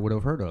never would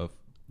have heard of.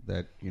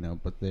 That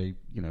but they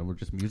were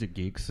just music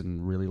geeks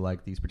and really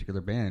liked these particular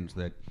bands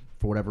that,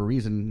 for whatever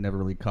reason, never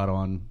really caught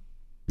on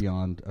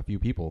beyond a few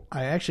people.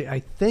 I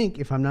think,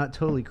 if I'm not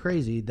totally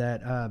crazy,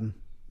 that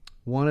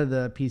one of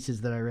the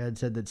pieces that I read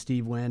said that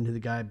Steve Wynn,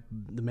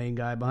 the main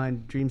guy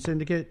behind Dream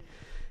Syndicate,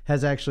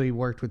 has actually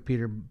worked with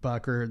Peter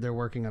Buck, or they're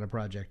working on a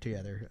project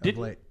together of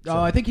late. So,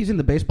 I think he's in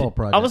the baseball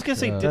project. I was going to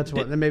say,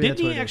 didn't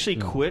he it actually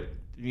is. quit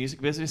the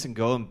music business and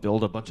go and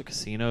build a bunch of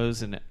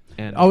casinos and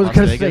I was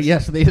going to say, Vegas?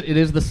 yes, it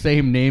is the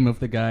same name of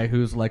the guy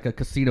who's like a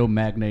casino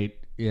magnate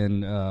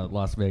in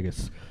Las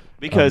Vegas.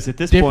 Because at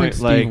this different point,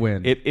 Steve like,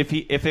 Wynn.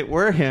 if it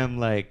were him,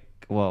 like,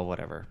 well,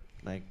 whatever.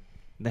 Like,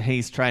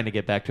 he's trying to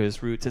get back to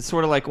his roots. It's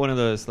sort of like one of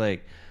those,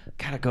 like,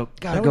 gotta go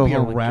that would be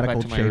home a and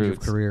radical get back to my change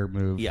roots. of career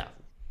move. Yeah.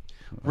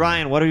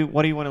 Ryan, what do you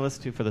want to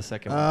listen to for the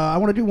second one? I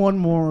want to do one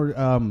more.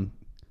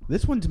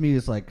 This one to me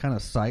is like kind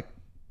of psych,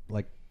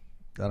 like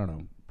I don't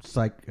know,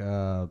 psych,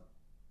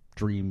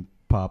 dream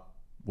pop,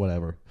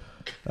 whatever.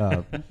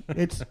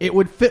 It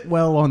would fit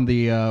well on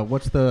the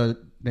what's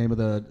the name of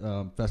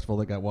the festival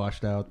that got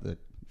washed out? That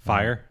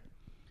Fire?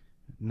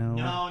 No.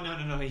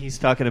 No. He's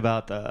talking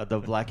about the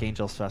Black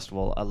Angels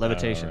Festival,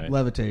 Levitation. right.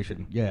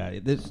 Levitation. Yeah,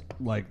 this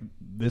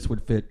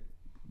would fit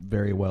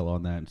very well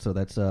on that. So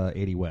that's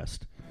 80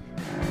 West.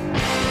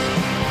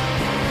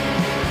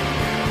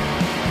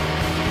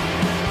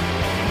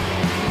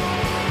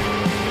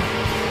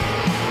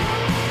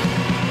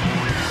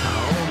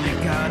 Only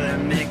gotta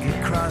make it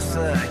across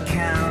the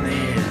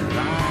county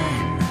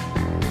line.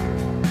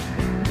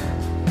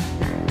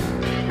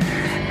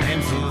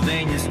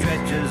 Pennsylvania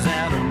stretches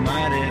out a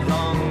mighty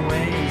long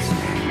ways.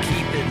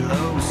 Keep it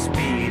low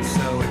speed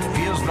so it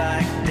feels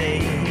like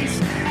days.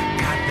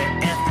 Got the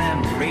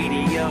FM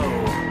radio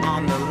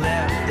on the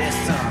left. There's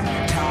some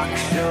talk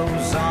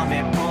shows on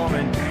me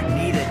pouring.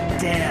 Need a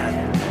dad.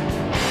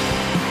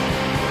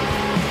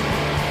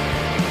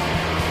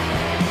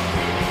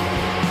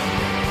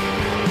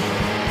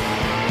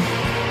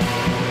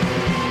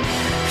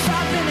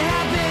 Something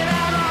happened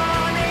out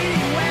on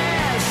 80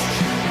 West.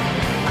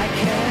 I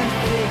can't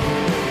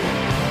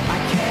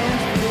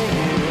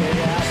figure it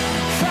out.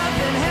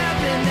 Something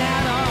happened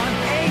out on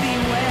 80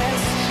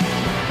 West.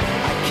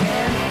 I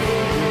can't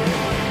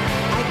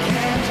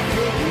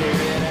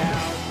figure it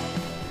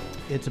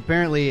out. It's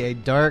apparently a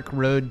dark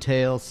road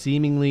tale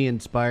seemingly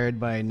inspired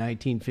by a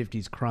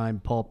 1950s crime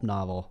pulp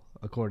novel,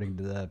 according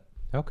to the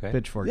Okay.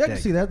 Pitchfork Yeah, I can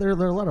take. see that. There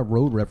are a lot of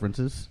road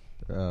references.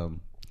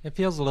 It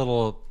feels a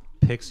little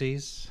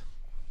Pixies.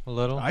 A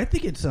little. I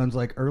think it sounds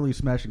like early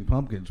Smashing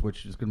Pumpkins,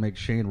 which is going to make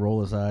Shane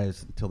roll his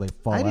eyes until they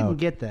fall out. I didn't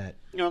get that.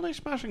 Like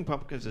Smashing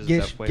Pumpkins is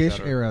Gish way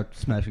better. era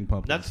Smashing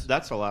Pumpkins.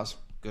 That's the last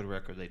good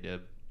record they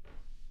did.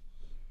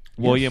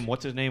 William,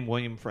 what's his name?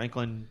 William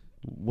Franklin.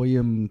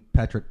 William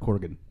Patrick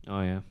Corgan.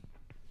 Oh yeah.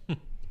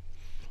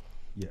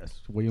 Yes,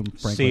 William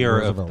Franklin Seer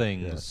Roosevelt. of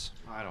things.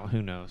 I don't.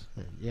 Who knows?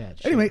 Yeah.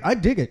 It's Anyway, I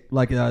dig it.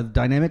 Like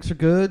dynamics are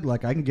good.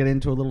 Like I can get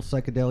into a little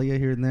psychedelia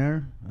here and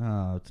there.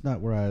 It's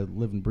not where I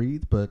live and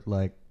breathe, but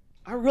like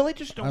I really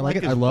just don't I like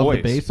it. his I love voice.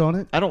 the bass on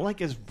it. I don't like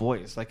his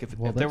voice. Like if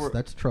Well, there were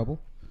that's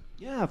trouble.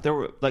 yeah, if there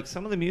were like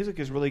some of the music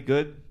is really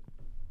good.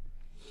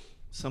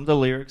 Some of the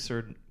lyrics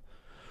are.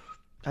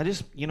 I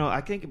just I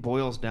think it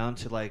boils down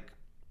to like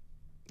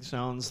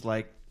sounds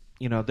like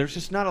there's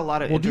just not a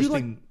lot of Well,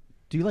 interesting.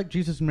 do you like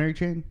Jesus and Mary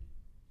Chain?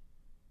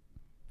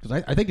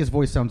 Because I think his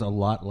voice sounds a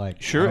lot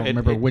like. Sure, I don't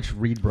remember which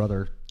Reed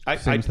brother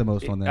sings the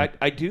most on that.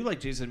 I do like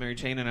Jesus and Mary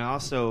Chain, and I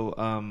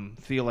also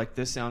feel like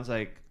this sounds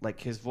like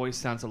his voice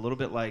sounds a little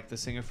bit like the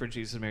singer for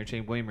Jesus and Mary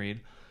Chain, William Reed,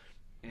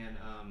 and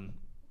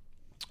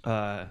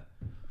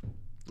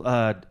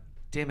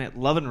damn it,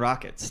 Love and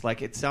Rockets.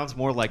 Like it sounds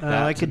more like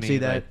that. I to can me, see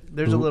that. like-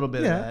 There's a little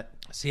bit of that.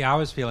 See, I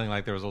was feeling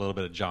like there was a little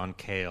bit of John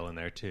Cale in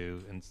there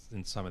too,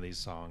 in some of these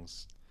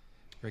songs.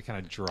 Very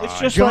kind of dry. It's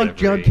just John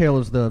delivery. Cale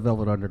is the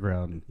Velvet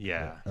Underground.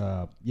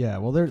 Yeah. Yeah.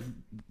 Well,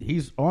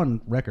 he's on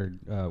record.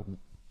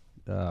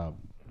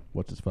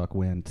 What's his fuck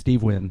Wynn?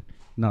 Steve Wynn,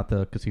 not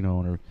the casino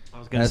owner. I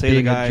was gonna as say the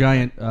being guy- a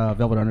giant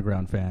Velvet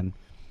Underground fan.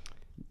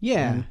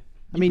 Yeah. And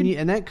I mean,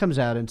 and that comes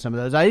out in some of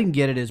those. I didn't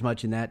get it as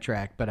much in that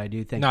track, but I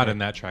do think Not in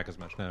that track as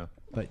much, no.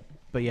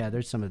 But yeah,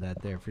 there's some of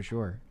that there for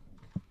sure.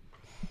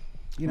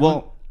 You know,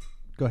 Well,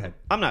 go ahead.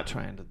 I'm not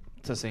trying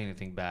to say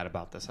anything bad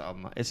about this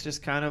album. It's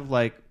just kind of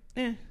like,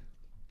 eh.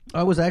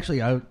 I was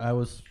actually I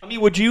was I mean,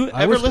 would you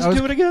I ever was- listen I was-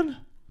 to it again?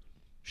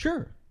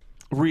 sure.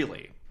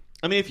 Really?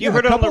 I mean, if you Yeah,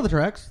 heard a it on couple the, of the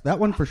tracks. That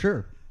one for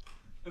sure.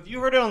 if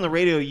you heard it on the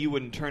radio, you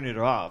wouldn't turn it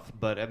off.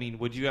 But I mean,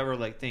 would you ever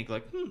like think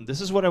like,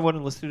 this is what I want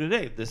to listen to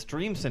today? This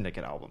Dream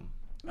Syndicate album.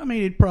 I mean,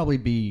 it'd probably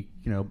be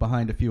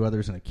behind a few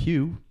others in a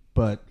queue,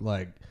 but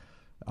like,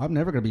 I'm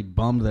never gonna be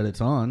bummed that it's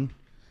on.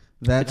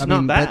 That It's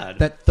not bad.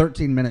 That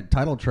 13-minute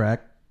title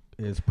track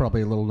is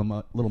probably a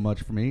little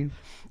much for me.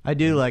 I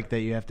do like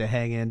that you have to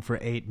hang in for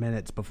 8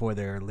 minutes before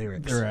there are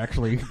lyrics. They're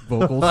actually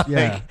vocals. Like,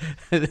 Yeah.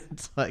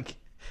 It's like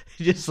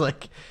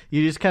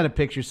you just kind of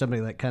picture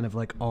somebody like kind of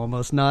like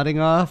almost nodding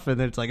off, and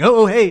then it's like,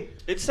 oh hey,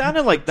 It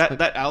sounded like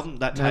that album,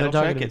 that Now title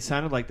they're talking track. to me. It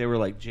sounded like they were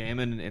like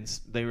jamming, and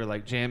they were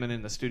like jamming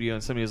in the studio,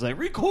 and somebody was like,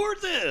 "Record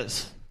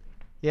this."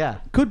 yeah.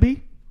 Could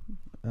be.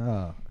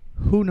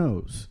 Who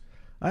knows?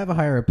 I have a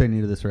higher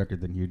opinion of this record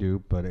than you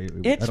do, but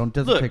it doesn't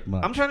look, take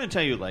much. I'm trying to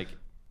tell you, like,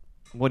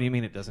 what do you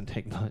mean it doesn't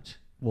take much?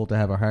 Well, to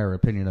have a higher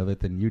opinion of it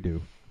than you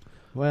do.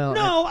 Well,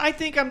 No, I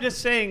think I'm just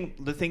saying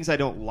the things I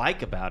don't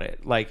like about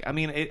it. Like, I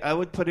mean, I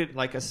would put it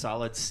like a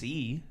solid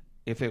C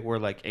if it were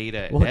like A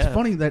to Well, F. it's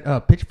funny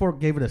that Pitchfork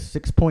gave it a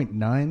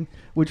 6.9,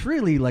 which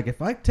really, like, if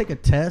I take a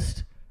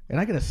test and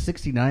I get a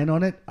 69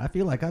 on it, I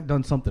feel like I've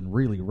done something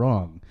really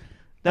wrong.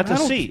 That's And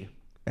a I don't- C.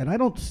 And I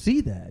don't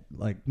see that.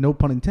 Like, no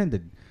pun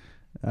intended.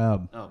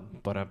 And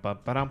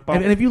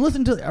Ba-dum-bum-ba-dum-bum. if you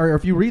listen to, or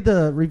if you read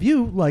the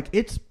review, like,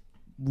 it's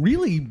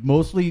really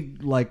mostly,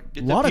 like,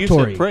 It's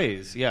laudatory. effusive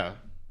praise, yeah.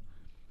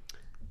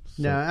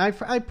 no,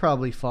 I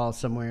probably fall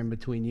somewhere in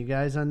between you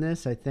guys on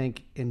this. I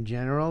think in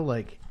general,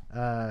 like,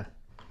 I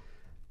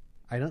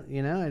don't,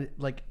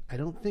 I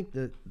don't think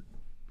that.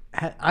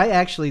 I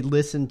actually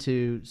listened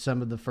to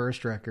some of the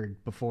first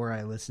record before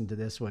I listened to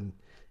this one,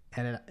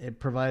 and it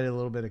provided a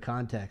little bit of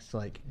context.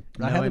 Like,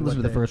 I haven't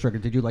listened to the first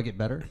record. Did you like it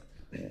better?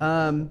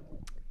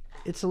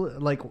 It's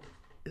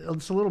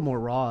it's a little more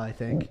raw, I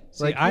think.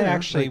 See, I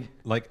actually,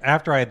 like,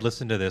 after I had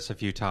listened to this a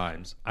few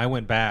times, I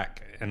went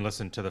back and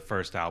listened to the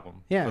first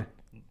album. Yeah.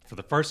 For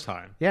the first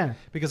time. Yeah.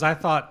 Because I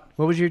thought,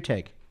 What was your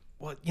take?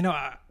 well,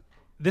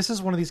 this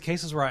is one of these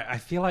cases where I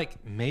feel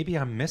like maybe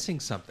I'm missing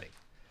something.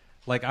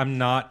 Like, I'm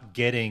not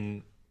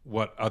getting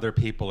what other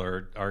people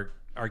are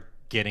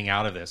getting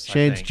out of this. I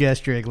Shane's think.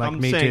 gesturing like I'm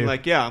me saying, too.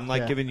 like, yeah, I'm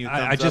like Yeah. giving you thumbs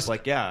I just up,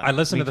 like, yeah. I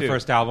listened me to the too.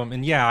 first album,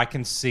 and yeah, I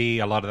can see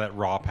a lot of that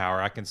raw power.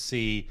 I can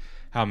see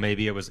how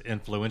maybe it was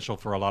influential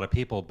for a lot of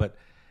people, but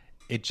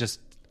it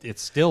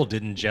still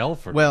didn't gel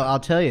for Well, me. I'll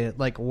tell you,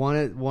 like one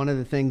of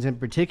the things in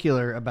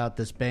particular about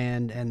this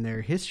band and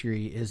their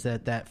history is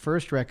that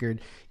first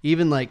record,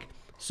 even like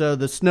so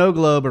the snow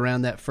globe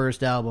around that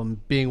first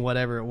album being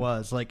whatever it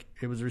was, like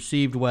it was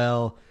received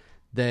well.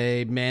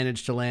 They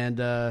managed to land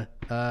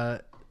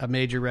a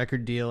major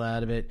record deal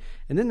out of it,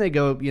 and then they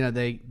go,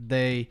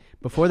 they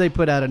before they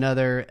put out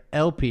another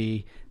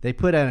LP, they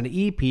put out an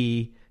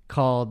EP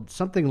called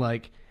something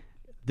like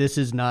 "This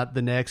Is Not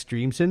the Next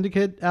Dream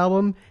Syndicate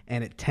album,"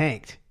 and it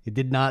tanked. It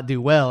did not do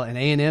well, and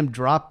A&M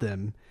dropped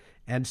them,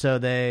 and so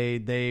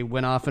they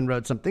went off and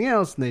wrote something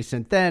else, and they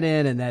sent that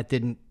in, and that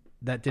didn't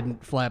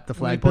flap the They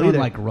flagpole put on, either.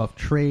 like, Rough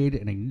Trade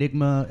and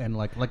Enigma and,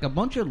 like a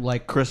bunch of,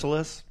 like...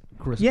 Chrysalis.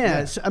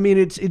 Yeah, I mean,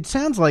 it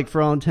sounds like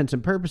for all intents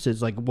and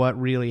purposes, like what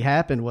really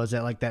happened was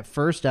that like that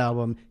first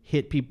album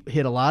hit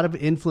a lot of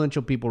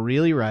influential people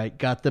really right,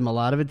 got them a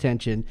lot of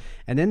attention,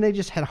 and then they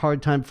just had a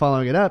hard time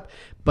following it up.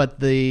 But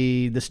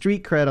the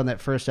street cred on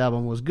that first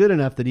album was good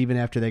enough that even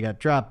after they got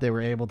dropped, they were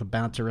able to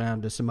bounce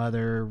around to some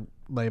other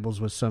labels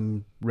with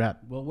some rap.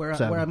 Well, where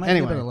So, I might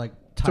anyway, be able to, like,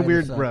 it's a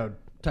weird road.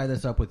 tie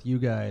this up with you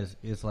guys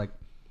is, like,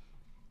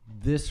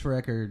 this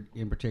record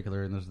in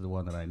particular, and this is the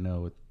one that I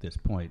know at this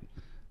point,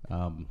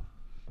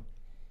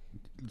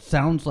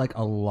 sounds like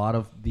a lot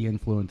of the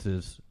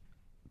influences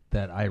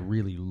that I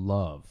really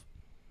love.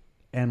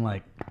 And,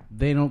 like,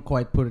 they don't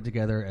quite put it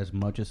together as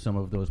much as some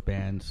of those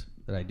bands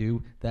that I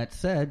do. That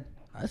said,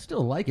 I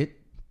still like it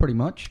pretty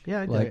much.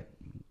 Yeah, I dig like,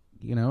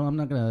 it. I'm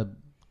not going to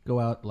go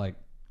out, like,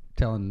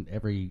 telling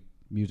every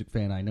music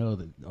fan I know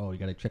that, you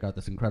got to check out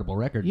this incredible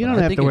record. You But don't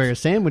I have think to wear a it's-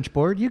 sandwich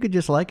board. You could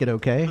just like it,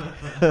 okay?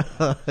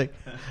 Like,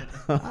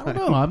 I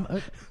don't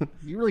know.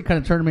 You really kind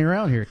of turning me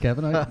around here,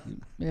 Kevin. I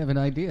may have an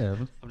idea.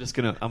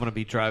 I'm gonna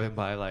be driving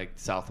by like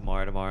South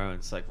Lamar tomorrow, and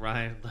it's like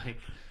Ryan like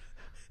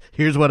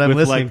here's what I'm with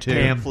listening like to.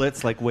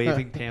 pamphlets, like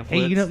waving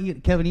pamphlets. Hey,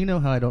 Kevin, you know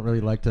how I don't really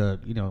like to,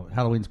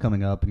 Halloween's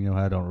coming up, and you know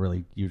how I don't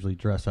really usually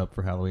dress up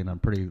for Halloween. I'm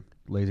pretty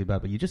lazy about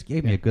it, but you just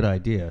gave me a good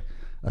idea.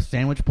 A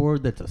sandwich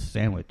board that's a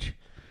sandwich.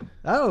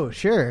 Oh,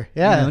 sure.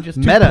 Yeah. Just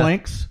two Meta.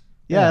 planks.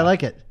 Yeah, I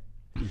like it.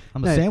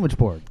 I'm a Nice. sandwich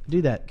board.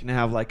 Do that. Can I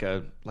have like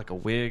a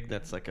wig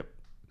that's like a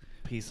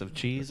piece of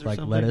cheese or Like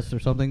something? lettuce or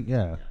something.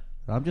 Yeah.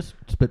 I'm just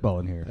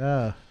spitballing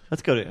here.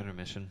 Let's go to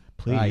intermission.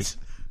 Please.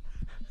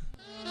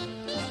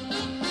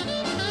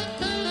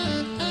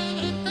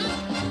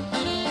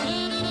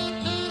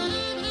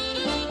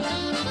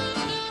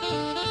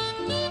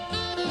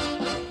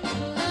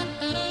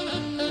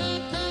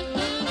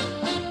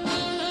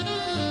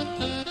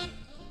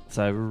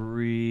 So I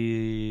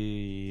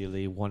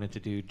really wanted to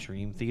do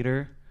Dream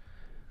Theater.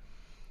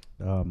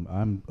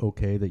 I'm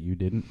okay that you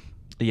didn't.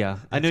 Yeah,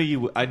 I knew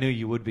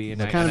you would be.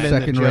 And It's I, kind of and I- been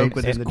the Second joke rate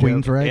within the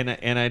Queens, joke. right?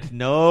 And I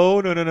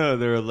no.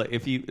 They're like,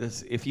 if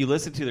you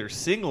listen to their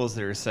singles,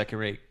 they're second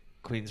rate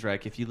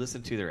Queensryche. If you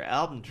listen to their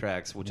album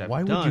tracks, which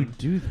Why I've would you done,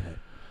 do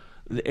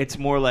that? it's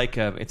more like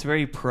it's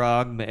very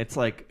prog. It's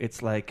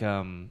like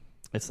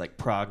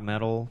prog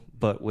metal,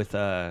 but with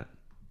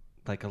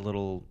like a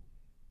little,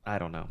 I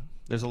don't know.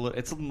 There's a little.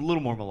 It's a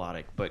little more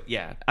melodic, but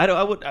yeah.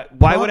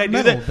 Why would I do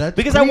metal, that? that's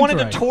Because I wanted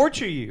to Queensryche.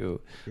 torture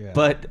you. Yeah.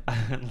 But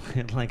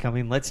like, I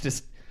mean, let's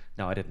just.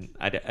 No, I didn't.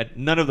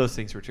 None of those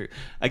things were true,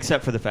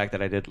 except for the fact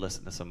that I did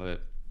listen to some of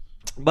it.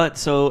 But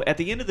so at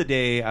the end of the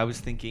day, I was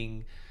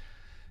thinking,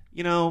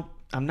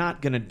 I'm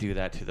not gonna do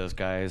that to those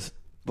guys.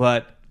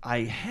 But I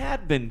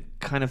had been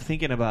kind of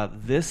thinking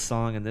about this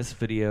song and this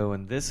video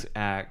and this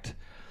act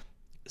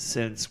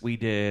since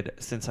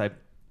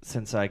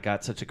I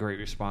got such a great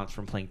response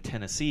from playing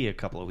Tennessee a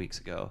couple of weeks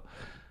ago.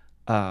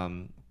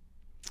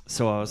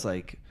 So I was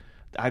like,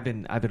 I've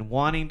been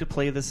wanting to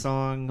play this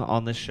song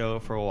on the show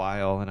for a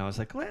while, and I was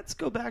like, let's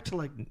go back to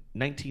like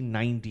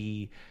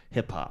 1990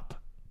 hip hop.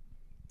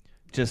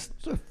 Just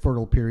It's a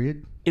fertile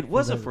period. it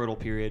was a fertile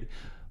period,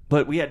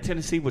 but we had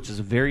Tennessee, which is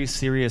a very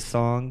serious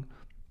song.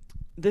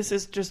 This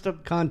is just a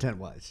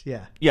Content-wise,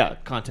 yeah.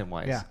 content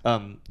wise. Yeah.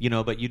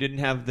 But you didn't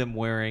have them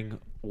wearing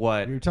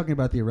what You're talking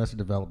about the Arrested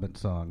Development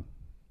song,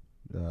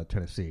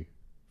 Tennessee.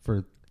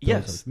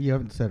 Yes. You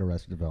haven't said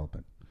Arrested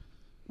Development.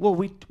 Well,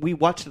 we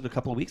watched it a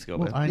couple of weeks ago.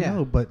 Well, but I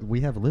know, but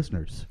we have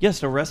listeners.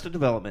 yes, Arrested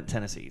Development,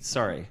 Tennessee.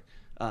 Sorry.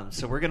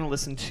 So we're going to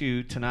listen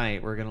to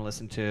tonight. We're going to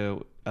listen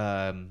to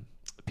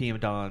PM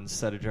Dawn's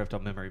 "Set Adrift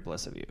on Memory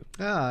Bliss of You."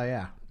 Oh,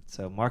 yeah.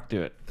 So Mark,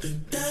 do it.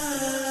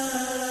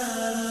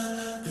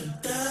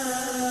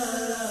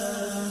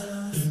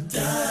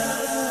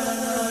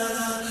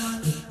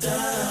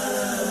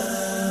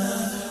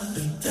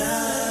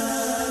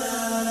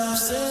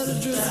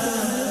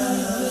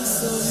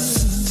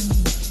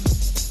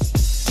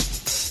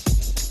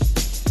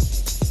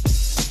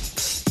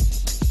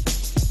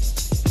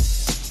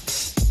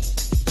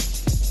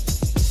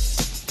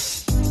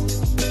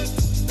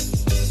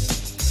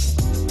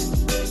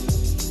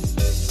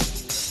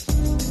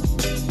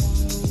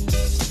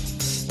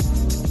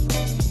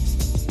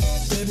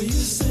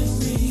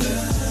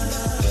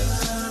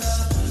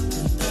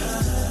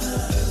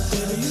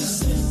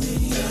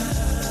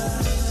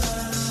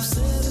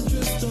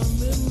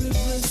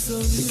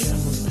 The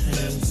camera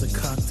pans a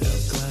cocktail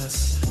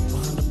glass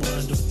behind a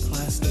blind of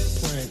plastic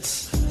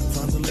plants.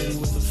 Finds a lady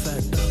with a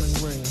fat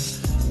diamond ring.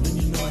 Then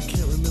you know I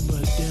can't remember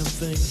a damn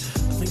thing. I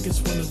think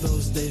it's one of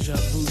those deja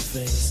vu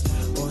things,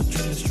 or a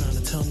dream is trying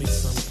to tell me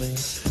something,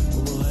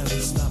 but we'll have to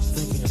stop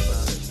thinking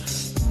about it.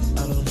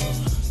 I don't know.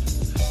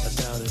 I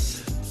doubt it.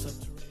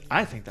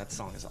 I think that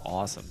song is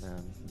awesome,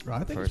 man.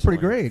 I think it's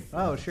pretty great.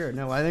 Oh, sure.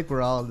 No, I think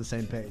we're all on the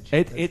same page.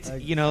 It's I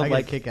like get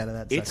a kick out of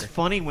that It's sucker.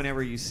 funny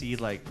whenever you see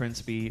like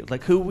Prince be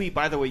like who we.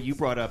 By the way, you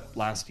brought up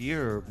last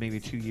year or maybe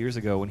 2 years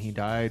ago when he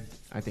died.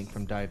 I think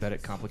from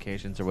diabetic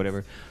complications or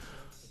whatever.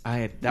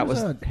 That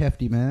was a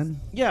hefty man.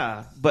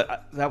 yeah,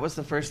 but that was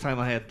the first time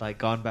I had like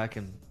gone back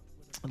and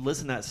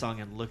listened to that song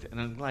and looked, and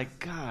I'm like,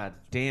 God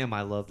damn,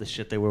 I love the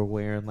shit they were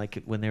wearing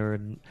like when they were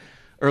in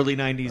early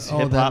 '90s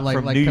hip hop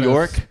from New kinda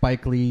York.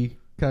 Spike Lee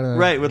kind of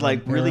Right, with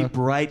like really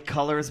bright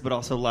colors, but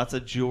also lots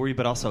of jewelry,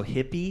 but also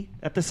hippie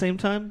at the same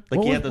time. Like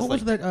What, he was, had this what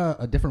like was that?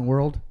 A Different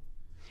World.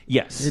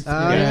 yes, It's,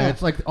 yeah.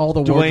 it's like all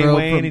the Dwayne wardrobe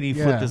Wayne, from- and he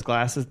yeah. flipped his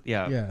glasses.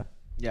 Yeah.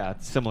 Yeah,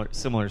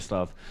 similar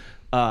stuff.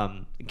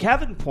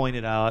 Kevin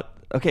pointed out.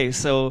 Okay,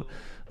 so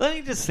let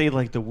me just say,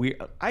 like the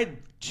weird. I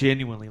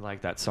genuinely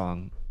like that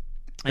song.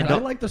 And I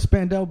like the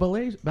Spandau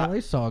Ballet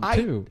song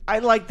too. I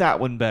like that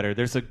one better.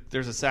 There's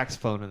a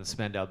saxophone in the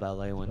Spandau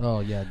Ballet one.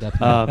 Oh yeah,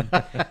 definitely.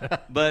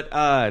 But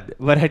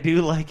I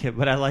do like it.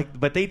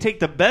 But they take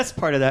the best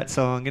part of that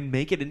song and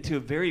make it into a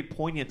very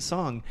poignant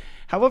song.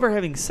 However,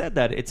 having said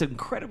that, it's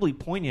incredibly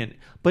poignant.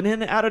 But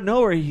then out of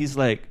nowhere, he's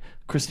like,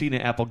 Christina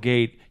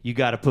Applegate, you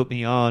got to put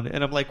me on.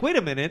 And I'm like, wait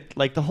a minute.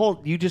 Like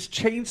you just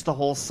changed the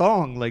whole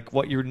song, like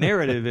what your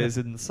narrative is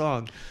in the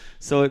song.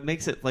 So it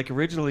makes it like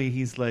originally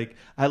he's like,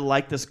 I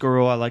like this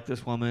girl. I like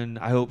this woman.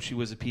 I hope she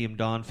was a PM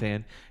Dawn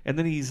fan. And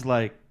then he's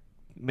like,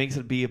 makes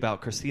it be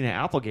about Christina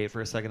Applegate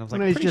for a second. I was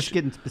like, he's just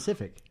getting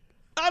specific.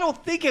 I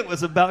don't think it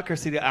was about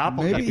Christina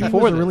Applegate. Maybe he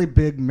was a really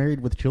big Married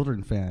with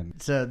Children fan.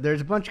 So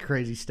there's a bunch of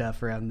crazy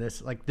stuff around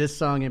this, like this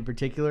song in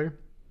particular.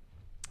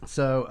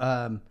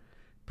 So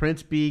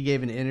Prince B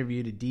gave an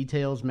interview to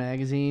Details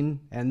magazine,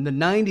 and the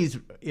 90s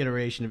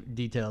iteration of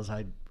Details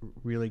I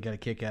really got a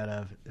kick out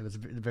of. It was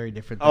very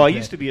different. I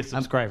used to be a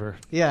subscriber.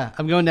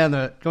 I'm going in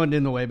the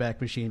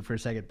Wayback Machine for a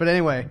second. But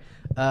anyway,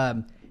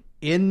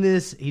 in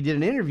this, he did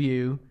an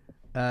interview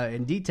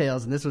in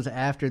Details, and this was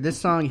after this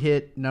song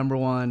hit number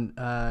one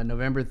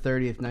November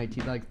 30th,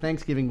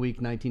 Thanksgiving week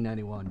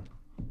 1991,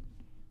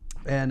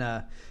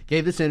 and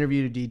gave this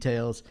interview to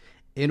Details,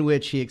 in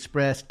which he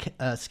expressed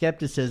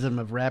skepticism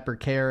of rapper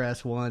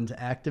KRS-One's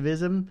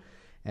activism,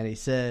 and he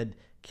said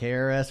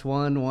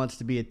KRS-One wants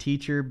to be a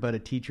teacher, but a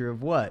teacher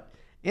of what?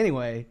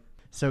 Anyway,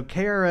 so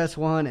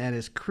KRS-One and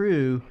his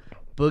crew,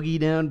 Boogie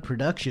Down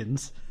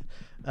Productions,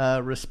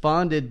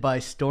 responded by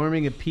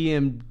storming a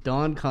PM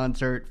Dawn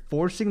concert,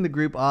 forcing the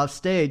group off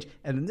stage,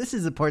 and this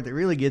is the part that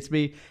really gets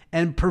me,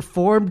 and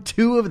performed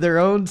two of their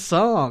own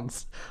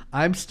songs,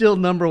 I'm Still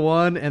Number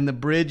One and The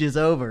Bridge Is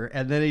Over.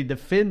 And then he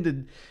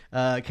defended,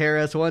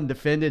 KRS-One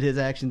defended his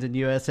actions in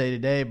USA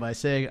Today by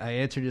saying, I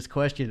answered his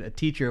question, a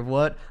teacher of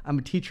what? I'm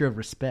a teacher of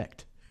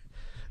respect.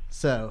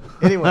 So,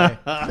 anyway.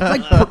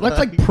 That's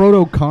like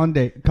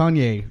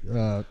proto-Kanye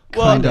Well,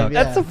 conduct.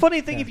 that's the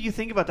funny thing if you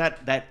think about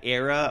that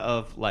era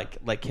of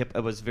like hip.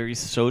 It was very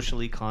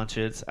socially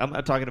conscious. I'm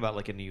talking about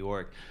like in New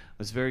York. It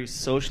was very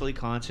socially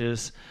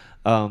conscious,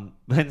 and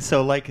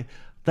so like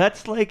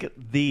that's like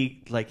the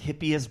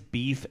hippiest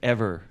beef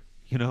ever.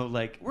 You know,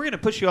 like we're gonna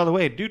push you all the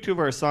way. Do two of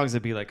our songs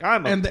and be like,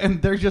 and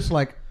they're just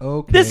like,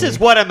 okay, this is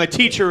what I'm a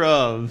teacher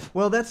of.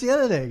 Well, that's the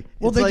other thing.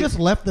 Well, It's they like, just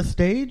left the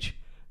stage.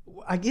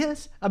 I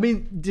guess. I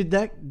mean,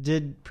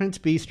 did Prince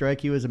B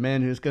strike you as a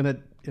man who's going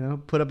to,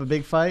 put up a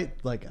big fight?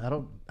 Like, I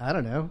don't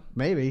know.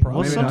 Maybe. Well,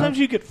 maybe sometimes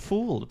not. you get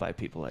fooled by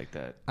people like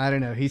that. I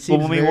don't know. He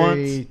seems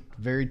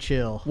very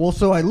chill. Well,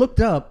 so I looked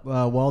up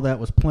while that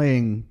was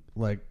playing,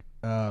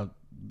 the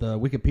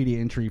Wikipedia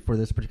entry for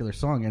this particular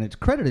song, and it's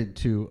credited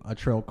to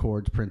Atrell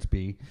Chord's Prince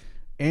B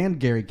and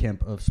Gary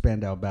Kemp of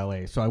Spandau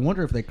Ballet. So I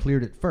wonder if they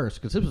cleared it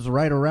first, because this was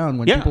right around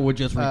when people would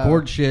just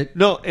record shit.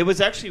 No, it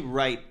was actually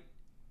right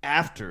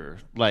after,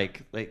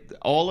 like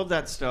all of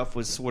that stuff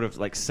was sort of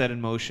like set in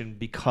motion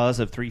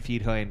because of 3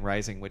 Feet High and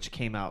Rising, which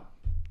came out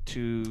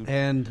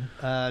and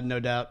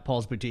no doubt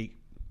Paul's Boutique.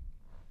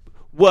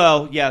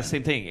 Well, yeah,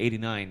 same thing,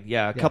 89.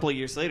 Yeah, a couple of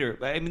years later.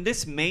 I mean,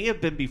 this may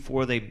have been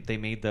before they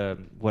made the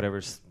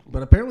whatever's.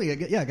 But apparently,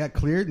 it got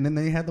cleared, and then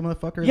they had the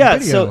motherfucker in Yeah,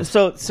 the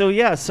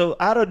video. so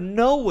out of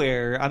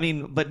nowhere, I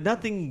mean, but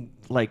nothing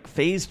like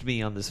phased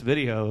me on this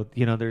video.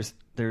 You know,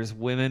 there's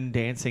women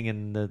dancing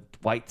in the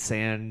white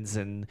sands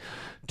and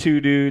two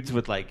dudes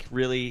with like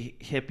really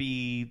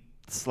hippie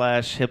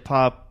 / hip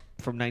hop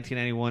from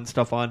 1991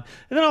 stuff on,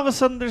 and then all of a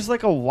sudden there's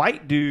like a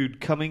white dude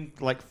coming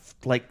like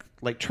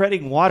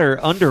treading water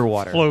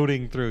underwater,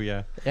 floating through.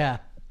 Yeah. Yeah.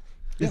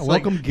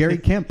 Welcome Gary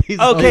Kemp. He's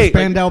okay.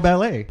 Spandau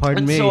Ballet.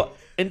 Pardon me.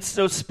 And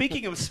so,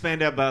 speaking of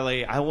Spandau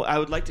Ballet, I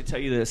would like to tell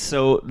you this.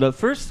 So, the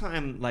first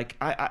time,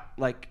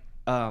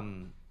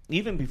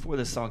 even before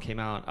this song came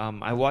out,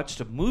 I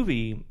watched a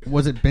movie.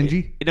 Was it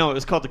Benji? No, it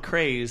was called The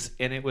Craze,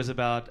 and it was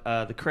about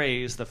the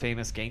Craze, the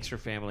famous gangster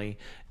family.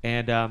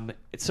 And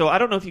so, I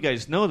don't know if you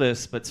guys know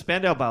this, but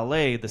Spandau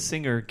Ballet, the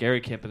singer Gary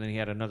Kemp, and then he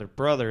had another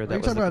brother. Are you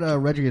talking about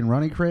Reggie and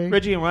Ronnie Cray?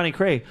 Reggie and Ronnie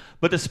Cray.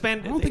 But I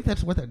don't think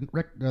that's what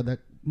that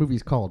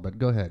movie's called, but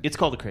go ahead. It's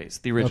called The Craze,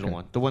 the original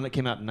one. The one that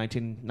came out in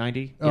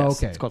 1990. Yes,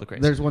 okay. It's called The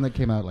Craze. There's one that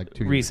came out like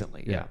 2 years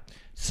recently, yeah.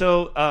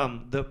 So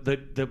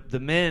the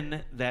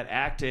men that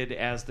acted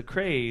as the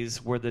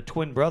Craze were the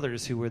twin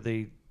brothers who were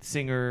the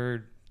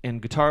singer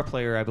and guitar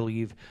player, I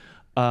believe,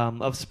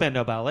 of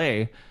Spandau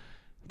Ballet.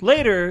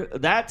 Later,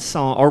 that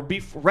song, or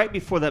right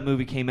before that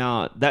movie came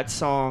out, that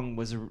song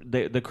was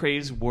the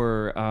Craze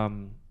were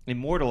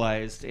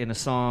immortalized in a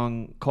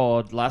song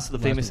called "Last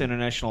of the Famous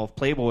International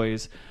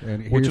Playboys,"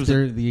 and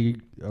here's the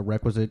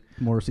requisite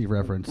Morrissey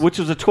reference, which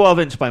was a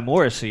 12-inch by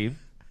Morrissey.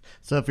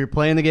 So if you're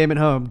playing the game at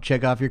home,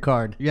 check off your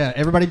card. Yeah,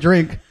 everybody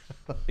drink.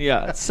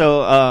 Yeah,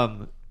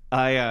 so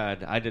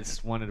I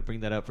just wanted to bring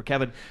that up for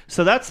Kevin.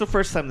 So that's the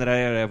first time that I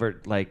had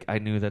ever I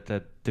knew that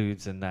the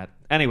dudes in that.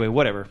 Anyway,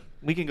 whatever.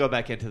 We can go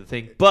back into the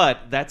thing, but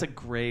that's a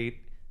great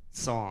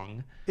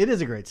song. It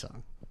is a great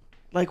song.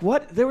 Like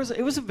what? It was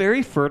a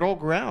very fertile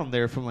ground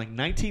there from like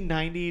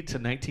 1990 to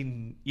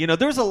 19. You know,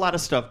 there was a lot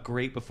of stuff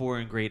great before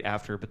and great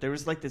after, but there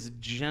was like this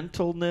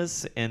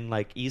gentleness and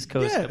like East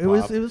Coast. Yeah,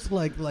 hip-hop. it was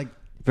like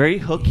very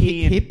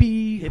hooky and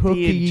hippie,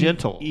 hooky, and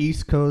gentle.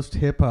 East Coast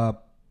hip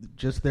hop,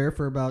 just there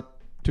for about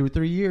 2 or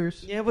 3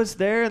 years. Yeah, it was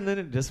there, and then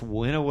it just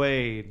went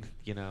away.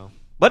 You know,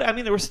 but I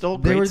mean, there was still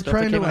great They were stuff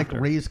trying that to came like after.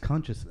 raise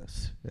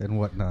consciousness and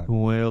whatnot.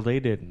 Well, they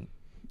didn't.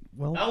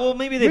 Well,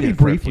 Maybe they maybe did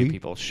for a briefly. few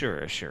people.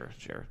 Sure.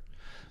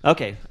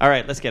 Okay, all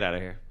right, let's get out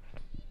of here.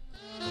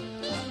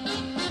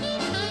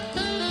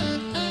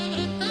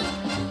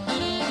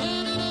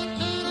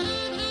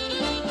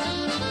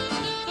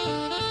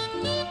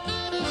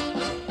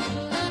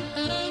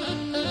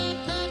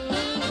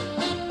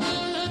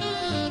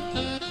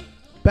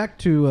 Back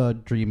to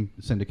Dream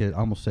Syndicate. I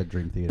almost said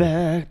Dream Theater.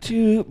 Back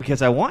to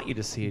because I want you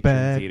to see it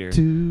Back in theater.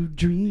 to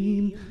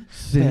Dream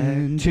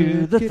Syndicate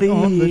to the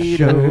on the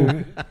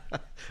theater. show.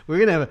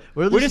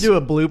 We'll just do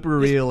a blooper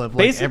reel of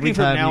like Basically, every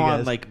from time now you on,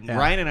 guys, like yeah.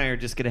 Ryan and I are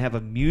just going to have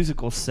a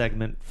musical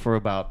segment for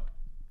about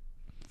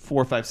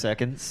 4 or 5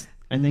 seconds.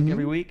 I think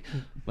every week,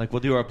 like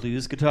we'll do our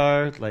blues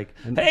guitar. Like,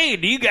 hey,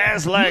 do you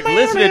guys like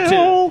listening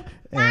to?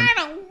 And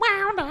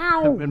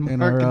And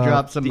Mark our, can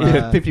drop some.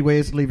 50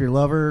 ways to leave your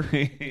lover.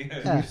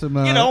 Some,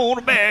 You don't want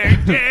to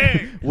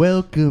bag.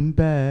 welcome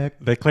back.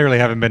 They clearly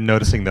haven't been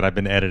noticing that I've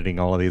been editing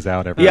all of these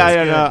out. Every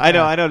Yeah, week.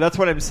 I know. That's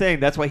what I'm saying.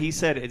 That's why he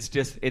said it's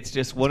just one It's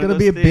of going to those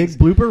be a things.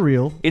 big blooper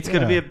reel. It's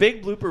going to be Yeah. a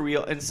big blooper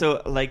reel, and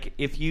so like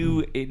if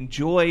you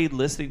enjoy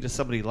listening to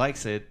somebody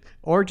likes it,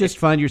 or just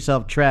find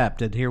yourself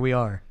trapped, and here we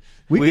are.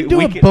 We we- can do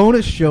we a can-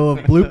 bonus show of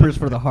bloopers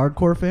for the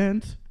hardcore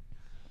fans.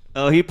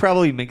 oh, he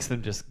probably makes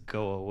them just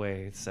go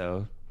away.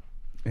 So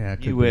Yeah, it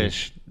could you be.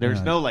 wish there's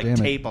Yeah, no like damn it.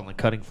 tape on the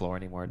cutting floor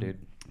anymore, dude.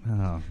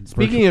 Oh,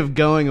 Speaking of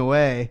going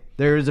away,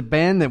 there was a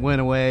band that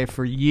went away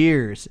for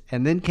years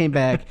and then came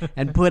back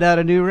and put out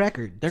a new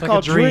record. They're like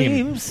called a dream.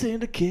 Dream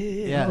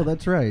Syndicate. Yeah. Oh,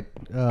 that's right.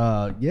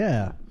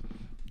 Yeah.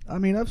 I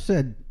mean, I've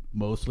said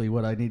mostly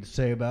what I need to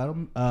say about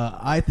them.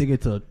 I think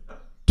it's a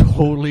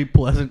totally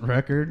pleasant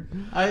record.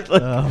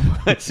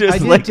 It's just I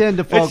did like, tend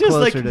to fall it's just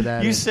closer like, to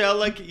that. You sound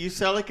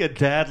like a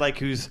dad like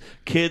whose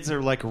kids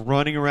are like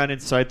running around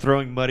inside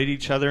throwing mud at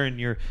each other, and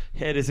your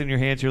head is in your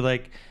hands. You're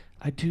like,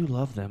 I do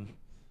love them.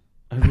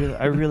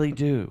 I really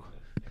do.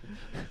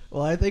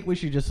 Well, I think we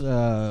should just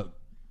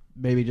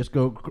maybe just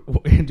go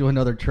into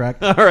another track.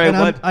 All right, And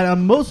what?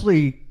 I'm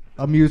mostly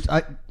amused.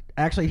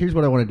 Actually, here's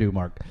what I want to do,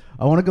 Mark.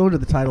 I want to go into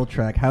the title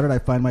track. How did I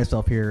find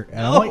myself here?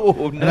 And I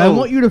No.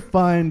 want you to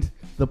find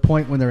the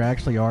point when there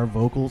actually are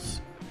vocals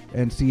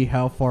and see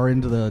how far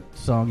into the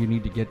song you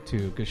need to get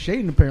to. Because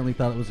Shaden apparently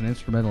thought it was an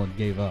instrumental and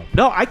gave up.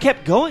 No, I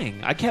kept going.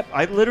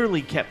 I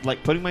literally kept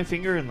like putting my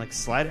finger and like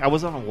sliding. I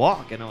was on a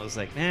walk, and I was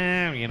like,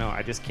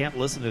 I just can't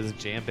listen to this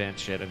jam band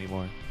shit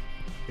anymore.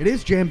 It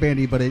is jam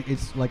bandy, but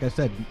it's like I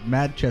said,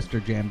 Manchester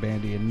jam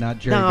bandy and not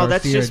Jerry No,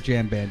 that's Garcia just-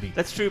 jam bandy.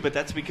 That's true, but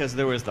that's because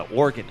there was the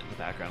organ in the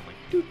background, like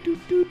doot doot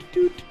doot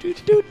doot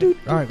doot doot doot.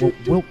 All right,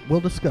 well, we'll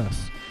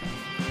discuss.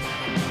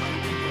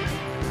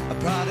 A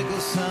prodigal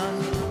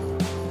son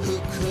who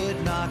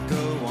could not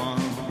go on.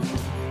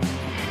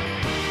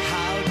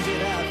 How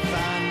did I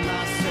find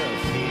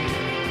myself here?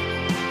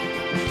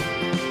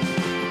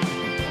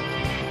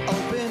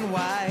 Open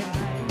wide,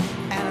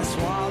 and I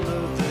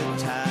swallowed the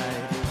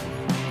tide.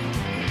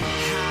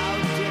 How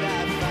did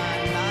I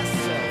find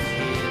myself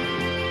here?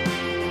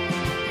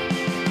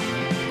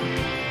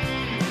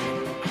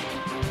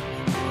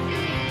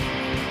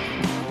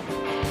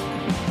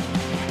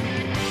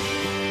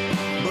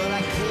 But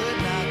I could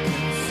not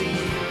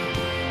conceive.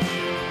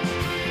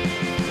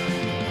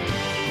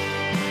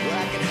 Well,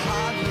 I could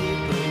hardly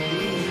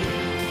believe.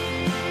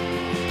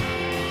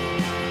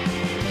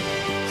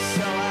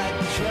 So I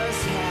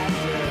just had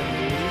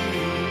to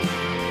leave.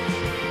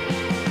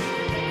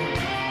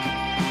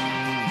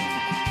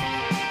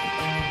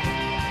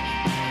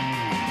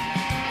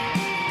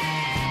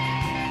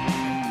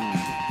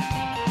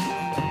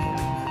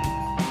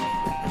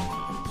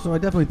 So I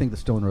definitely think the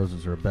Stone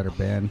Roses are a better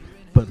band,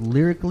 but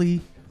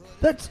lyrically,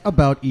 that's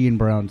about Ian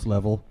Brown's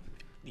level.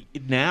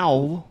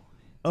 Now,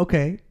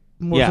 Okay,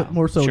 more Yeah,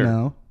 more so sure.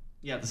 now.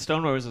 yeah, the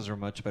Stone Roses are a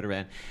much better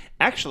band.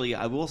 Actually,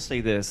 I will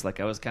say this: like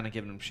I was kind of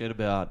giving him shit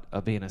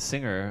about being a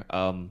singer,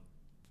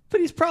 but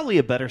he's probably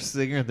a better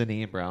singer than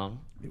Ian Brown.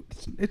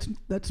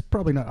 That's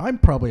probably not. I'm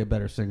probably a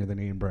better singer than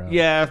Ian Brown.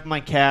 Yeah, if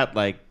my cat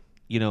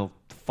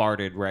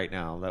farted right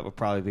now, that would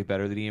probably be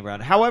better than Ian Brown.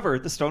 However,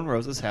 the Stone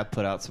Roses have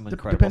put out some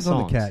incredible depends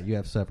songs. on the cat. You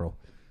have several.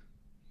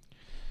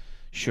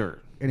 Sure.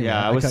 Anyway,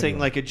 yeah, I I was cut you saying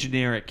off. like a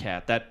generic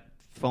cat, that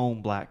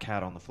foam black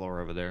cat on the floor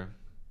over there.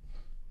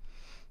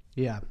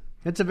 Yeah,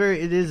 it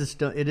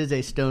is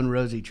a Stone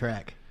Rosy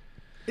track.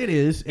 It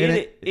is.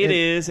 It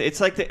is.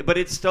 It's like, but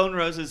it's Stone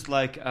Roses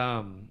like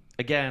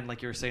again,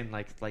 like you were saying,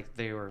 like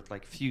they were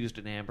like fused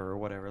in amber or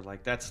whatever.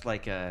 Like that's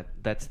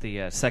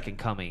the Second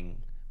Coming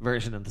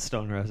version of the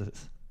Stone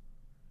Roses.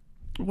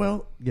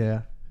 Well,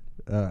 yeah.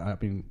 I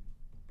mean,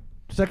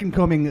 Second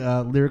Coming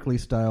lyrically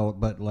style,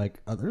 but like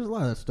there's a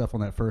lot of stuff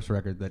on that first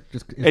record that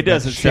just is It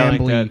doesn't sound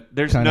like shambly that.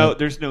 There's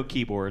kinda- no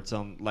keyboards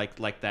on like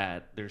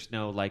that. There's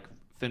no like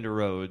Fender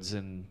Rhodes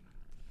and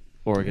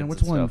organs. And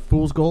what's and one? stuff.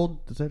 Fool's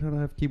Gold? Does that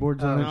have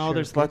keyboards on it? No,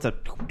 there's lots of.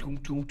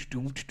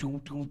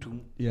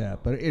 Yeah,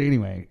 but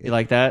anyway, You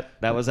like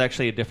that? That was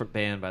actually a different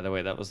band, by the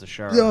way. That was the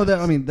Sharks. no,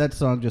 that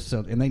song just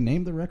sounds, and they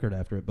named the record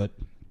after it, but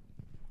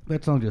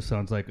that song just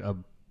sounds like a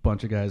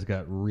bunch of guys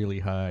got really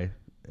high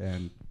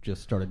and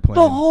just started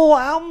playing. The whole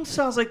album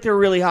sounds like they're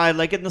really high.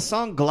 Like in the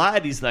song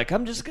Glide, he's like,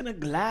 I'm just going to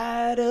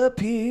glide up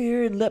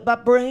here and let my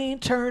brain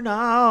turn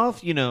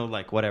off. You know,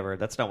 like whatever.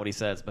 That's not what he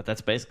says, but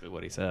that's basically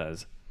what he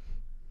says.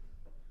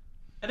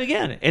 And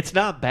again, it's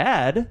not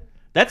bad.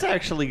 That's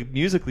actually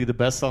musically the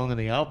best song on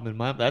the album.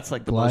 That's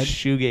like the Glide? most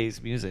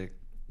shoegaze music.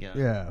 Yeah.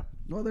 Yeah.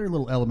 Well, there are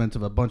little elements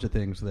of a bunch of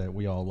things that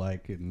we all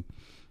like, and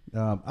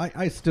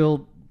I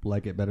still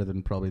like it better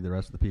than probably the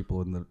rest of the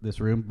people in this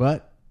room,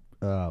 but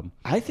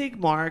I think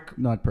Mark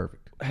not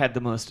perfect. had the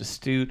most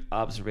astute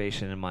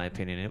observation, in my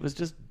opinion. It was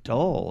just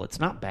dull. It's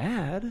not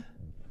bad.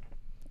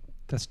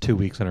 That's 2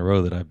 weeks in a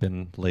row that I've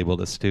been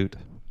labeled astute.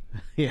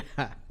 Yeah.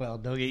 Well,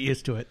 don't get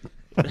used to it.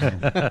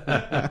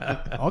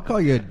 I'll call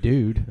you a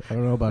dude. I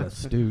don't know about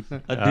astute.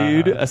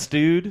 A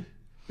stewed?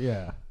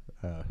 Yeah.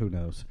 Who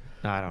knows?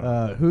 I don't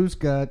know. Who's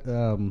got?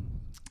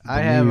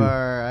 I have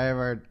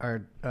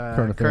our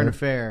current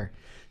affair.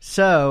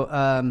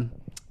 So,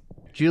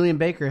 Julian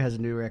Baker has a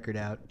new record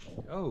out.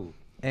 Oh.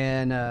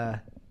 And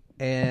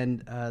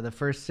the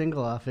first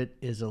single off it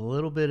is a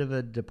little bit of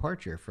a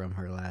departure from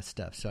her last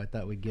stuff, so I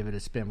thought we'd give it a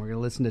spin. We're going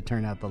to listen to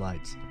Turn Out the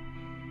Lights.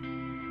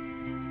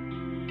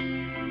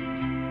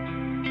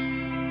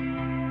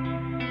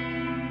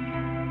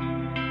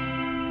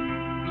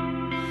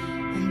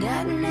 And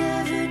I'd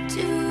never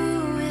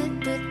do it,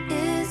 but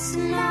it's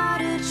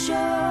not a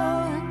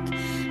joke.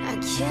 I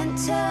can't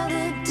tell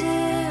the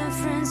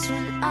difference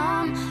when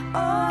I'm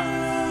all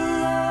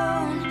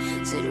alone.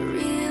 Is it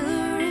real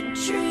or a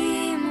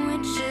dream?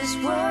 Which is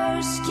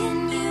worse?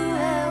 Can you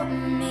help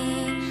me?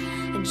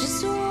 I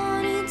just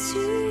wanted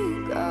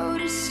to go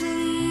to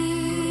sleep.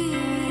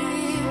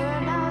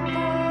 Turn out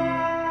the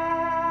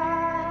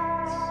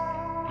lights.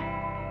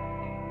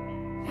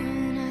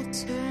 When I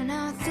turn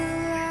out the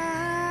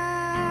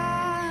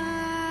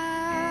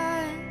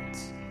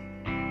lights,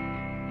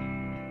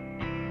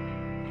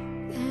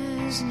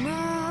 there's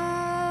no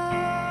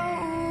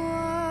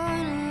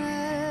one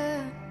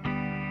left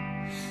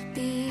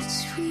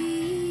between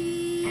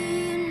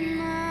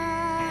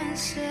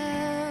myself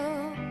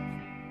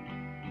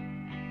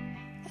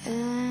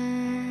and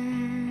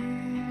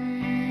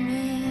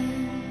me.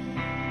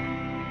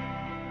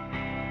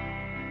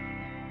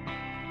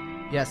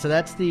 Yeah, so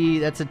that's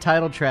a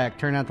title track,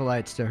 Turn Out the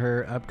Lights, to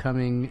her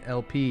upcoming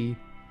LP.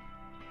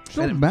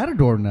 Still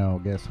Matador now,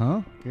 I guess,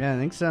 huh? Yeah, I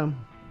think so.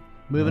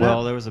 Moving Well,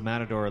 up. there was a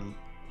Matador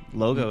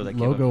logo that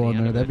came up Logo at the on end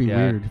there. of That'd it. be Yeah.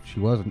 weird if she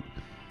wasn't.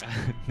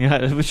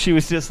 Yeah, she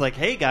was just like,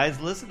 "Hey guys,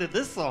 listen to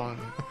this song."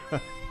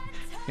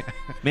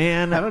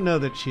 Man, I don't know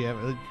that she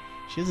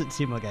doesn't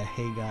seem like a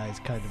hey guys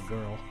kind of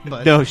girl.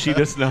 But no, she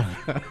does not.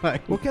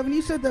 Well, Kevin,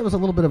 you said that was a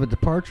little bit of a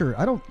departure.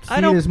 I don't see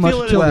I don't it as much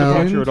feel it as till a the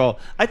departure end. at all.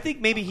 I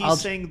think maybe he's I'll-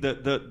 saying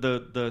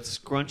the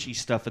scrunchy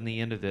stuff in the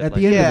end of it. At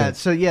like- the end of yeah, it.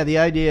 so yeah, the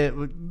idea,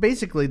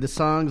 basically the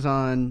songs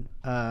on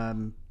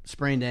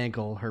Sprained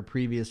Ankle, her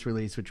previous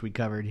release, which we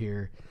covered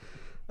here,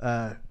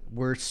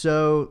 were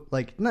so,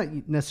 like, not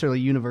necessarily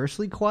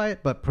universally quiet,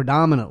 but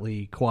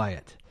predominantly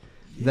quiet.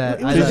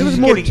 That It was- I it thought- was She's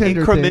more getting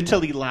tender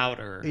incrementally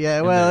louder. yeah,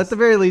 in well, this. at the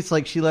very least,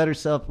 like, she let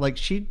herself, like,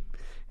 she,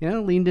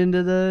 leaned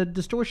into the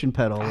distortion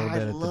pedal a little I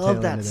bit. at the tail love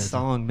end that of this.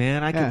 song,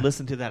 man. I Yeah. could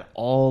listen to that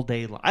all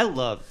day long. I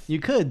love You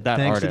could, that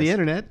thanks to the artist.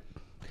 internet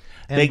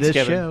and Thanks, this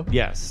Kevin. show.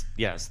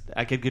 Yes.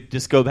 I could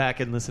just go back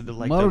and listen to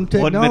like Modern the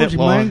 1 minute technology,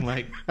 long, man.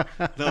 like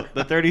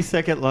the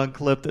 30-second long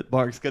clip that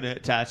Mark's going to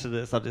attach to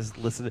this. I'll just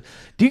listen to.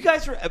 Do you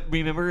guys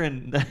remember?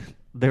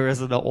 There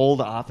was an old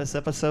Office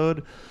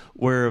episode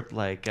where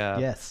like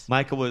Yes.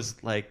 Michael was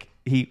like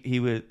he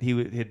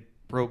had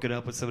broken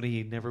up with somebody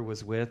he never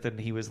was with, and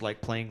he was like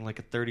playing like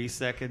a 30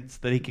 seconds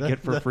that he could get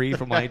for free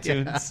from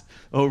iTunes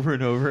over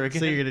and over again.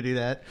 So you're going to do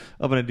that?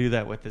 I'm going to do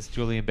that with this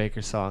Julian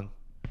Baker song.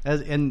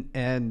 And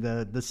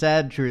the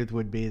sad truth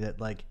would be that,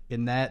 like,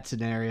 in that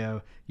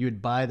scenario, you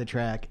would buy the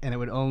track and it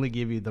would only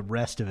give you the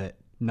rest of it,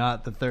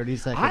 not the 30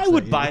 seconds. I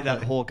would you buy did.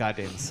 that whole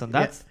goddamn song.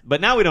 But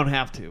now we don't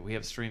have to. We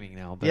have streaming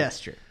now. But Yes,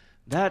 true.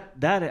 That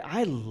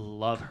I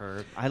love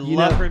her. I You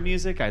love know- her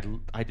music.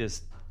 I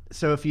just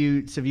So if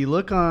you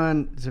look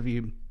on,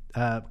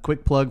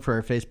 quick plug for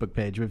our Facebook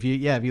page. If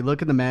you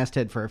look at the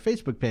masthead for our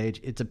Facebook page,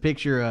 it's a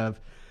picture of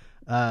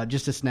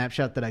just a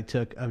snapshot that I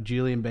took of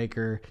Julian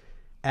Baker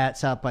at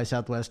South by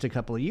Southwest a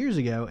couple of years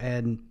ago.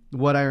 And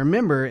what I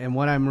remember and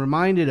what I'm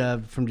reminded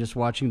of from just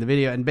watching the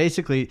video, and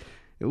basically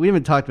we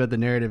haven't talked about the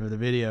narrative of the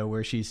video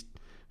where she's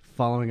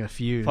following a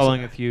fuse. It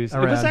was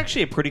around.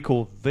 actually a pretty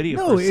cool video.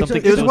 No, for it's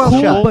something a was so well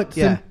cool shot. but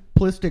Yeah.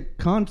 simplistic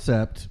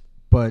concept.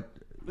 But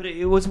But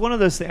it was one of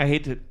those things. I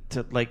hate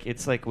to like.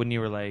 It's like when you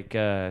were like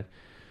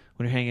when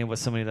when you're hanging with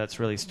somebody that's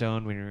really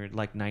stoned when you're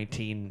like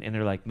 19 and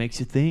they're like, made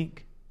you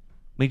think,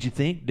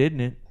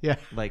 didn't it? Yeah.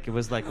 Like it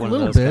was like A one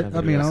little of those bit. kind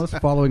of I mean, videos. I was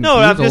following. No,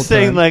 Q's I'm just old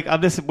saying,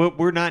 time.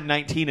 we're not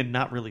 19 and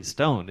not really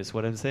stoned, is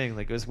what I'm saying.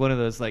 Like, it was one of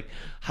those, like,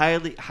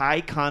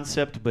 high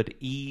concept but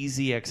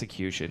easy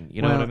execution.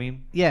 You know what I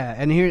mean? Yeah,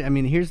 and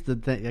here's the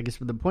thing. I guess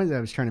the point that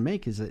I was trying to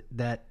make is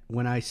that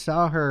when I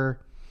saw her,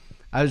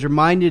 I was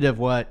reminded of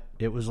what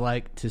it was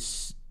like to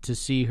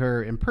see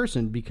her in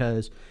person,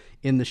 because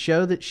in the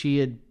show that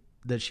she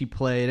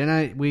played, and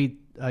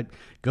I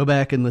go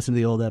back and listen to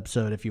the old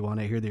episode if you want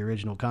to hear the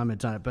original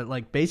comments on it. But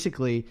like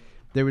basically,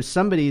 there was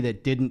somebody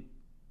that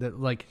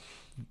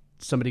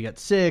somebody got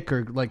sick,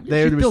 or like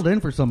She filled in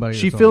for somebody.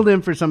 She filled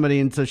in for somebody,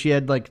 and so she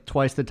had like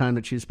twice the time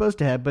that she was supposed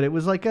to have. But it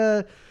was like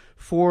a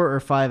 4 or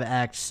 5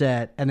 act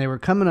set, and they were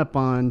coming up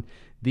on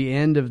the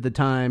end of the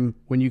time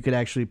when you could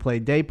actually play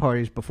day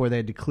parties before they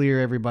had to clear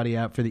everybody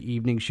out for the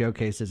evening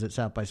showcases at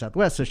South by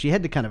Southwest. So she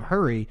had to kind of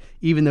hurry,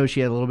 even though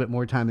she had a little bit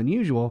more time than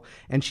usual.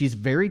 And she's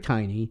very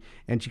tiny,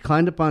 and she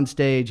climbed up on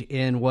stage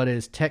in what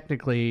is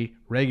technically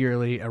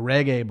regularly a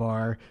reggae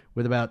bar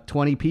with about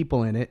 20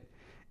 people in it,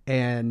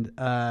 and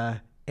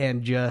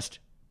just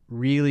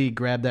really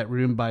grabbed that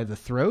room by the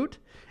throat.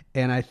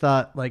 And I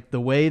thought, like,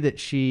 the way that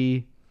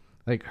she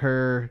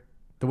her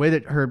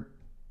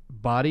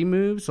body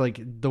moves, like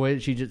the way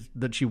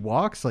that she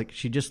walks, like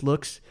she just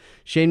looks.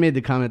 Shane made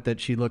the comment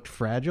that she looked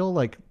fragile,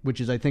 like, which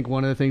is I think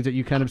one of the things that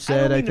you kind of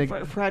said. I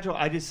think fragile.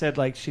 I just said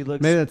like she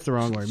looks. Maybe that's the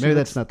wrong word. Maybe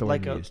that's not the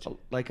word like used.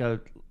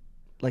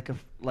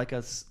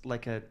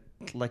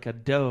 Like a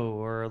doe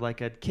or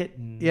like a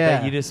kitten. Yeah.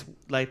 That you just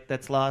like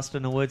that's lost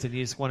in the woods and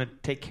you just want to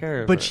take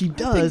care of. But her. she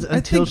does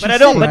until she. But I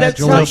don't. But sings. that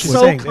Fragile. sounds She's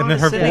so saying, and then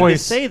her condescending voice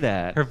to say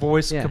that. Her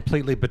voice Yeah.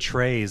 completely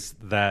betrays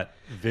that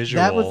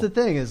visual. That was the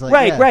thing. Is like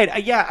Right. yeah.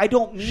 Right. Yeah. I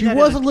don't. Mean She that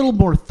was in a little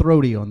more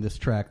throaty on this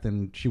track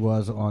than she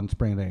was on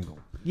Sprained Ankle.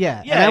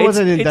 Yeah. Yeah, and I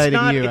wasn't it's indicting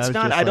not, you. It's I was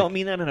not. just I like, don't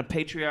mean that in a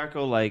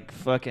patriarchal, like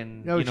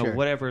fucking, Oh, sure.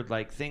 whatever,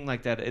 like thing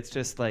like that. It's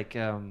just like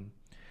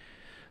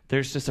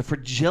there's just a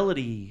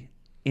fragility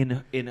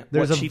in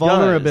There's what a she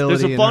vulnerability.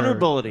 does. There's a in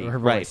vulnerability, her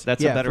right? voice.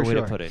 That's Yeah, a better for way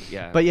sure. to put it.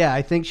 Yeah, But yeah,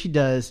 I think she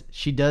does.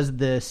 She does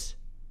this,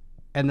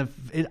 and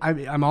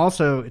I'm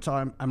also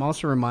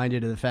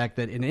reminded of the fact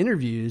that in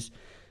interviews,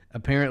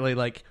 apparently,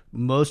 like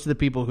most of the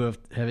people who have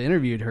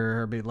interviewed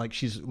her are like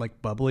she's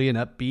like bubbly and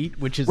upbeat,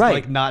 which is Right.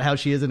 like not how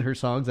she is in her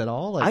songs at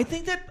all. Like,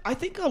 I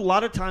think a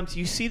lot of times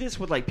you see this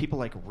with like people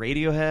like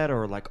Radiohead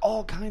or like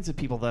all kinds of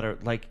people that are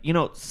like,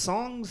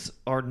 songs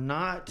are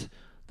not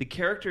the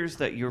characters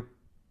that you're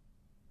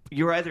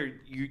either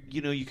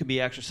you could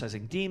be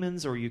exercising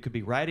demons or you could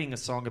be writing a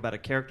song about a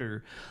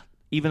character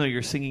even though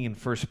you're singing in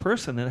first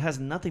person and it has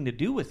nothing to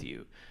do with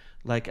you.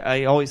 Like,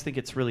 I always think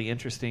it's really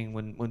interesting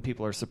when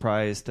people are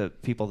surprised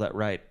that people that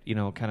write,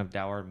 kind of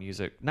dour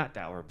music, not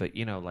dour, but,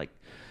 like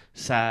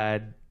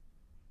sad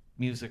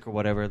music or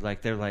whatever,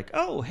 like they're like,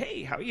 oh,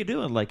 hey, how are you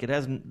doing? Like,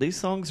 these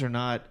songs are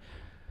not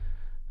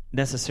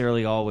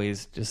necessarily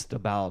always just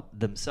about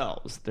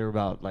themselves. They're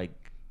about like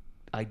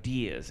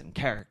ideas and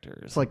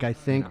characters. it's like I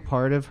think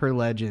part of her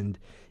legend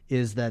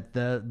is that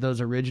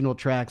those original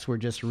tracks were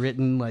just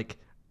written like,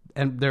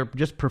 and they're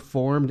just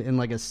performed in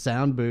like a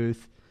sound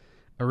booth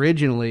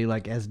originally,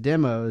 like as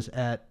demos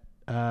at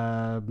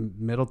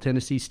Middle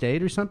Tennessee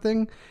State or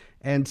something.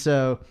 And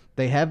so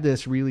they have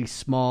this really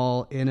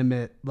small,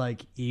 intimate,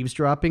 like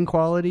eavesdropping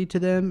quality to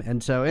them.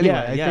 And so anyway,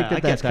 I think I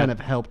get that's that. kind of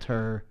helped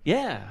her.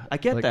 Yeah, I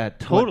get Like, that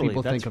what totally.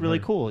 people That's think of really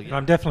her. cool.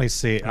 I'm definitely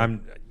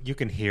you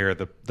can hear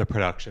the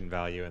production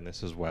value in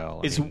this as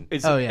well. I mean,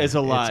 It's Oh, yeah. it's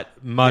a lot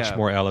much yeah.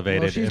 more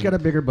elevated. Well, she's and got a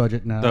bigger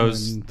budget now.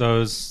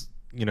 those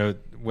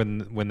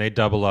when they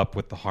double up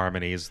with the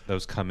harmonies,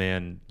 those come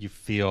in, you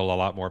feel a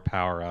lot more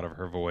power out of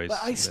her voice.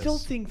 But I in still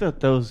this. think that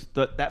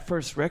that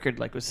first record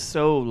was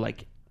so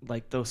like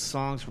those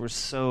songs were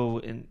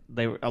so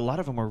a lot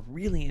of them were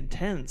really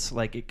intense.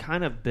 Like, it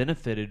kind of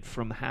benefited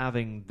from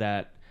having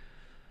that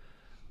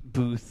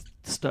booth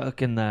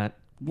stuck in that.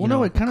 Well,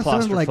 no, it kind of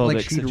sounded like claustrophobic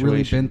she'd situation.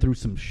 really been through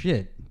some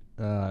shit.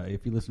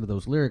 If you listen to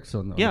those lyrics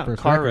on the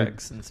first car record.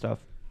 wrecks and stuff.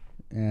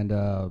 And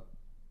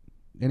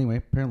anyway,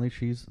 apparently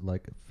she's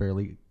like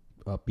fairly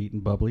upbeat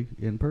and bubbly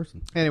in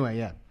person. Anyway,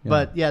 yeah.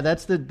 But yeah,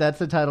 that's the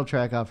title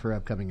track off her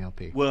upcoming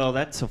LP. Well,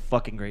 that's a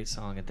fucking great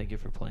song, and thank you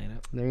for playing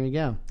it. There you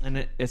go.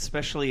 And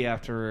especially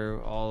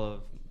after all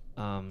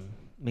of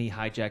me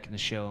hijacking the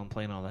show and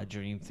playing all that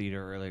Dream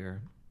Theater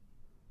earlier.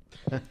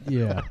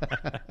 Yeah.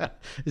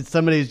 If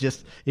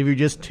you're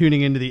just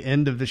tuning into the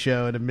end of the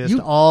show and have missed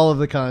all of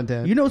the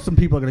content. Some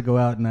people are going to go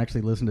out and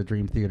actually listen to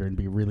Dream Theater and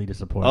be really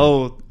disappointed.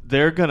 Oh,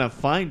 they're going to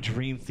find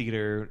Dream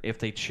Theater if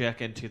they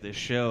check into the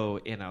show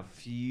in a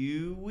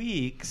few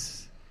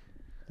weeks.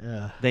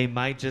 They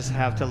might just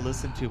have to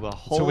listen to a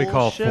whole That's what we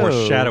call show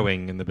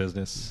foreshadowing in the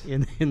business.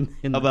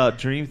 about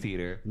Dream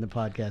Theater. in the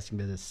podcasting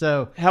business.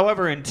 So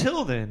However,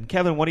 until then,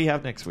 Kevin, what do you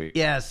have next week?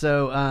 yeah,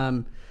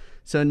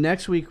 so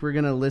next week we're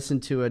gonna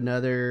listen to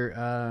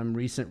another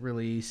recent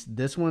release.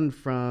 This one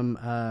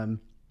from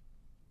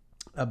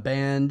a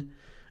band,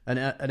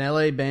 an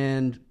LA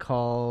band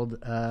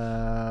called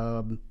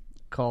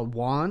called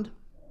Wand.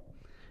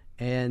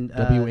 And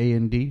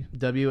WAND.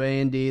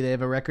 WAND. They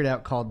have a record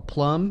out called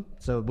Plum.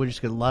 So we're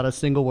just getting a lot of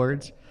single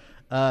words.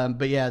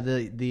 But yeah,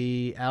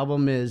 the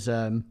album is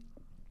the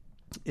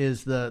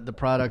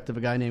product of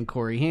a guy named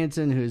Corey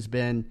Hansen, who's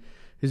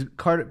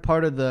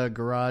part of the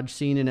garage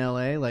scene in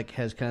LA. Like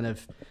has kind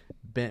of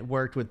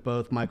worked with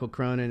both Michael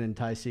Cronin and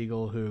Ty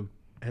Segall, who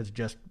has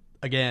just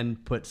again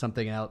put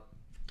something out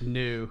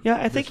new. Yeah,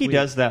 I think he week.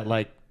 does that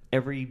like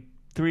every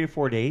 3 or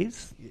 4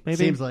 days. Maybe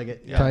Seems like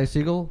it. Yeah. Ty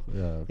Segall?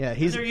 Yeah,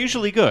 They're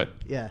usually good.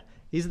 Yeah,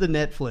 he's the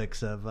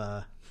Netflix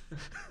of.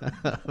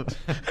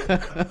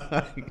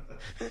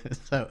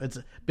 So it's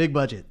a big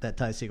budget, that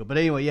Ty Segall. But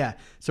anyway, yeah.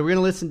 So we're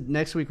gonna listen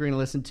next week. We're gonna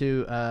listen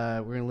to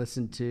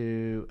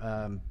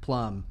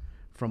Plum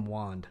from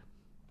Wand.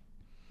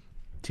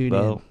 Tune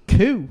in.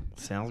 Cool.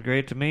 Sounds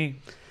great to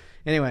me.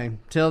 Anyway,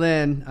 till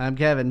then, I'm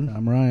Kevin.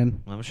 I'm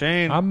Ryan. I'm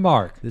Shane. I'm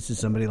Mark. This is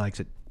Somebody Likes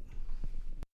It.